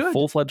 Dude. It's a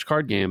full-fledged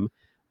card game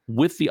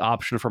with the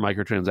option for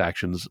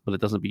microtransactions, but it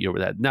doesn't beat you over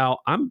that. Now,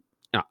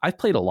 I've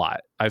played a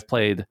lot.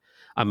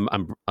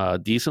 I'm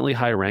decently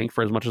high rank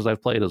for as much as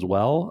I've played as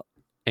well.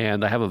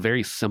 And I have a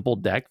very simple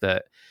deck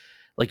that,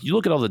 like, you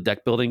look at all the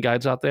deck building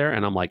guides out there,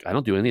 and I'm like, I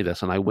don't do any of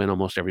this, and I win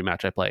almost every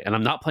match I play. And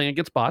I'm not playing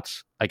against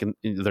bots.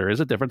 There is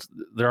a difference.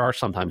 There are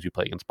sometimes you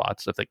play against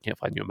bots if they can't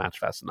find you a match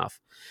fast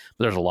enough.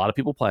 But there's a lot of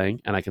people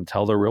playing, and I can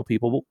tell they're real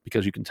people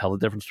because you can tell the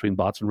difference between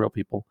bots and real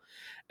people.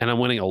 And I'm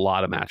winning a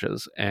lot of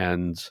matches,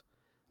 and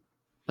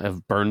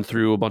I've burned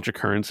through a bunch of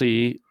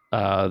currency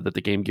that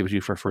the game gives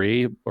you for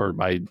free or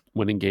by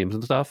winning games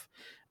and stuff.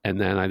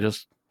 And then I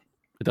just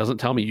It doesn't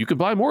tell me you could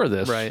buy more of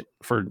this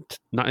for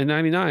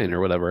 $9.99 or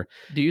whatever.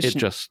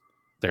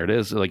 There it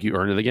is. Like you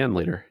earn it again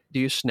later. Do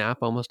you snap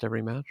almost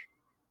every match?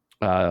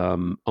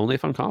 Only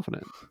if I'm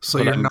confident. So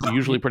but you're I'm not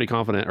usually pretty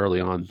confident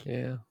early on.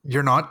 Yeah.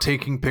 You're not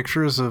taking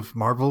pictures of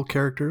Marvel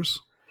characters?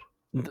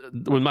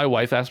 When my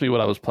wife asked me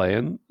what I was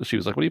playing, she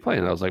was like, "What are you playing?"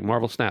 And I was like,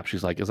 "Marvel Snap."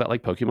 She's like, "Is that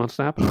like Pokemon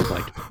Snap?" And I was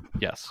like,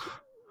 "Yes,"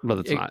 but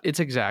it's not. It's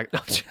exact.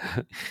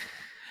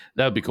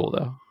 That would be cool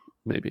though,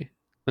 maybe.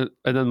 And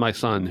then my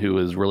son, who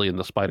is really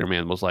into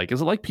Spider-Man, was like,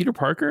 "Is it like Peter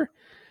Parker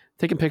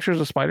taking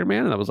pictures of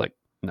Spider-Man?" And I was like,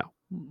 "No."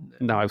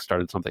 Now I've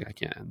started something I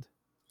can't end.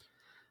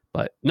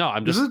 But no,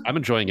 I'm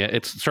enjoying it.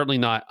 It's certainly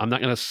not. I'm not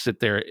going to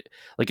sit there.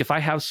 Like if I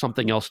have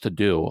something else to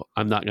do,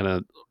 I'm not going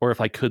to. Or if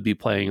I could be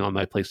playing on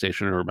my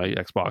PlayStation or my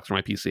Xbox or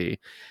my PC,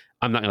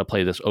 I'm not going to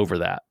play this over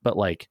that. But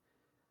like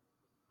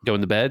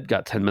going to bed,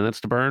 got 10 minutes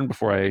to burn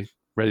before I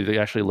ready to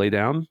actually lay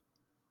down,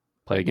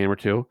 play a game or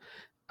two,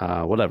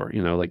 whatever,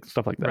 like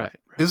stuff like that. Right.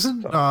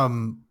 Isn't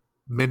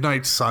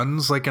Midnight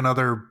Suns like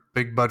another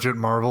big budget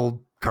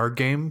Marvel card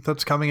game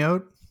that's coming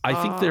out? I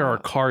think there are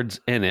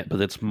cards in it, but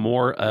it's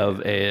more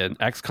of an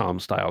XCOM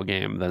style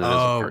game than it is a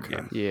card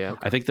game. Yeah.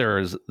 I think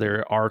there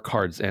are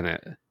cards in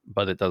it,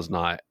 but it does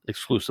not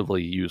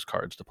exclusively use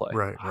cards to play.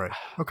 Right.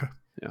 Okay.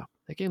 Yeah.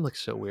 That game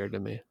looks so weird to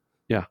me.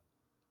 Yeah.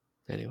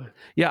 Anyway.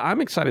 Yeah, I'm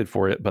excited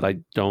for it, but I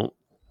don't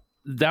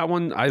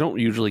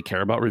usually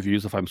care about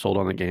reviews if I'm sold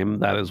on a game.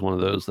 That is one of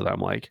those that I'm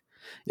like,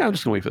 yeah, I'm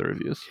just gonna wait for the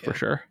reviews for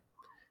sure.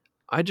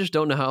 I just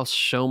don't know how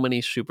so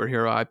many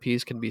superhero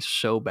IPs can be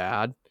so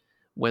bad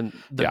when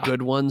the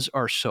good ones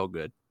are so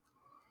good.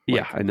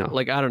 Yeah, I know.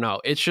 Like, I don't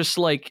know. It's just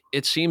like,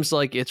 it seems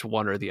like it's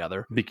one or the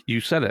other. You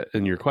said it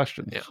in your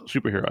question. Yeah.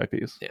 Superhero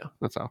IPs. Yeah.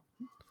 That's how.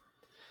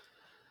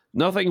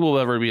 Nothing will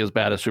ever be as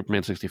bad as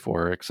Superman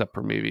 64, except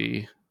for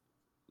maybe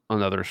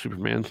another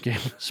Superman game.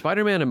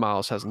 Spider-Man and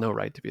Miles has no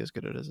right to be as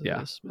good as it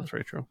is. That's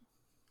very true.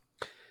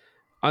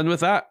 And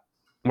with that,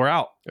 we're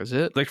out. That's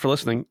it. Thanks for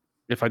listening.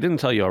 If I didn't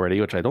tell you already,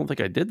 which I don't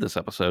think I did this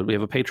episode, we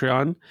have a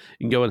Patreon. You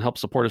can go and help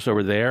support us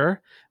over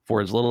there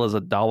for as little as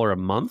 $1 a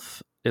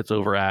month. It's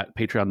over at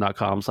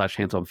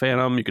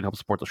patreon.com/handsomephantom. You can help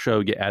support the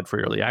show, get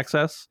ad-free early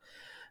access.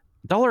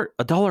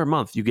 $1 a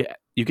month, you get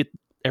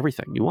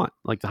everything you want,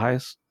 like the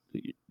highest.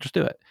 Just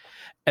do it.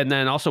 And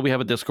then also we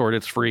have a Discord.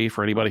 It's free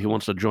for anybody who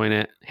wants to join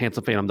it.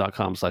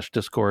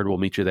 handsomephantom.com/Discord. We'll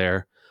meet you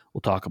there.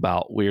 We'll talk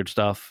about weird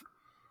stuff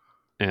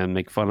and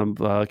make fun of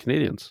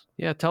Canadians.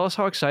 Yeah, tell us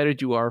how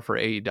excited you are for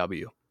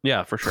AEW.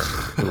 Yeah, for sure.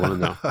 We want to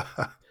know.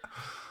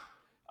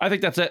 I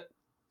think that's it.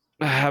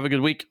 Have a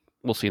good week.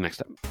 We'll see you next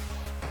time.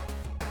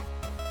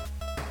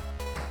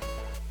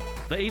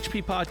 The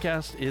HP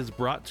Podcast is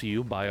brought to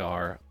you by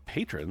our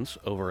patrons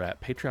over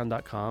at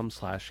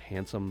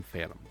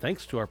patreon.com/handsomephantom.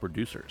 Thanks to our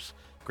producers,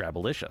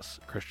 Grabalicious,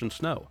 Christian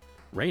Snow,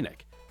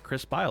 Rainick,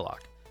 Chris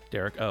Bylock,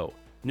 Derek O,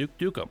 Nuke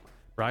Dukem,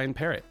 Brian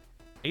Parrott,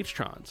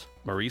 H-Trons,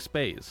 Maurice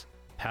Bays,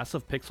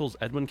 Passive Pixels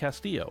Edwin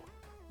Castillo,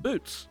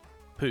 Boots,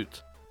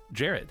 Poot,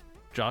 Jared,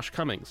 Josh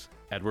Cummings,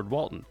 Edward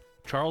Walton,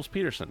 Charles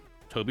Peterson,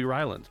 Toby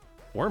Ryland,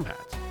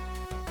 Wormhat,